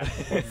idea. Yeah,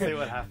 see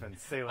what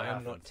happens. See what I am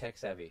happens. not tech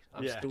savvy.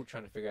 I'm Yeah. still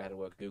trying to figure out how to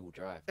work Google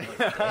Drive. God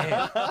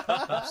damn,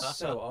 I'm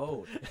so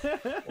old.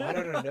 Why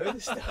don't I know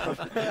this stuff?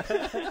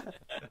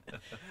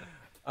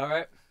 All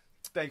right.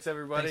 Thanks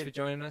everybody. Thanks for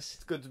joining us.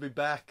 It's good to be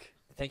back.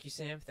 Thank you,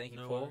 Sam. Thank you,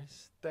 No Paul.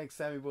 worries. Thanks,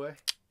 Sammy boy.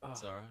 Oh,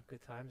 It's alright.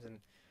 good times and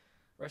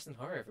rest in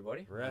horror,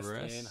 everybody. Rest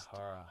Rest. in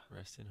horror.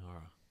 Rest in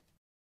horror.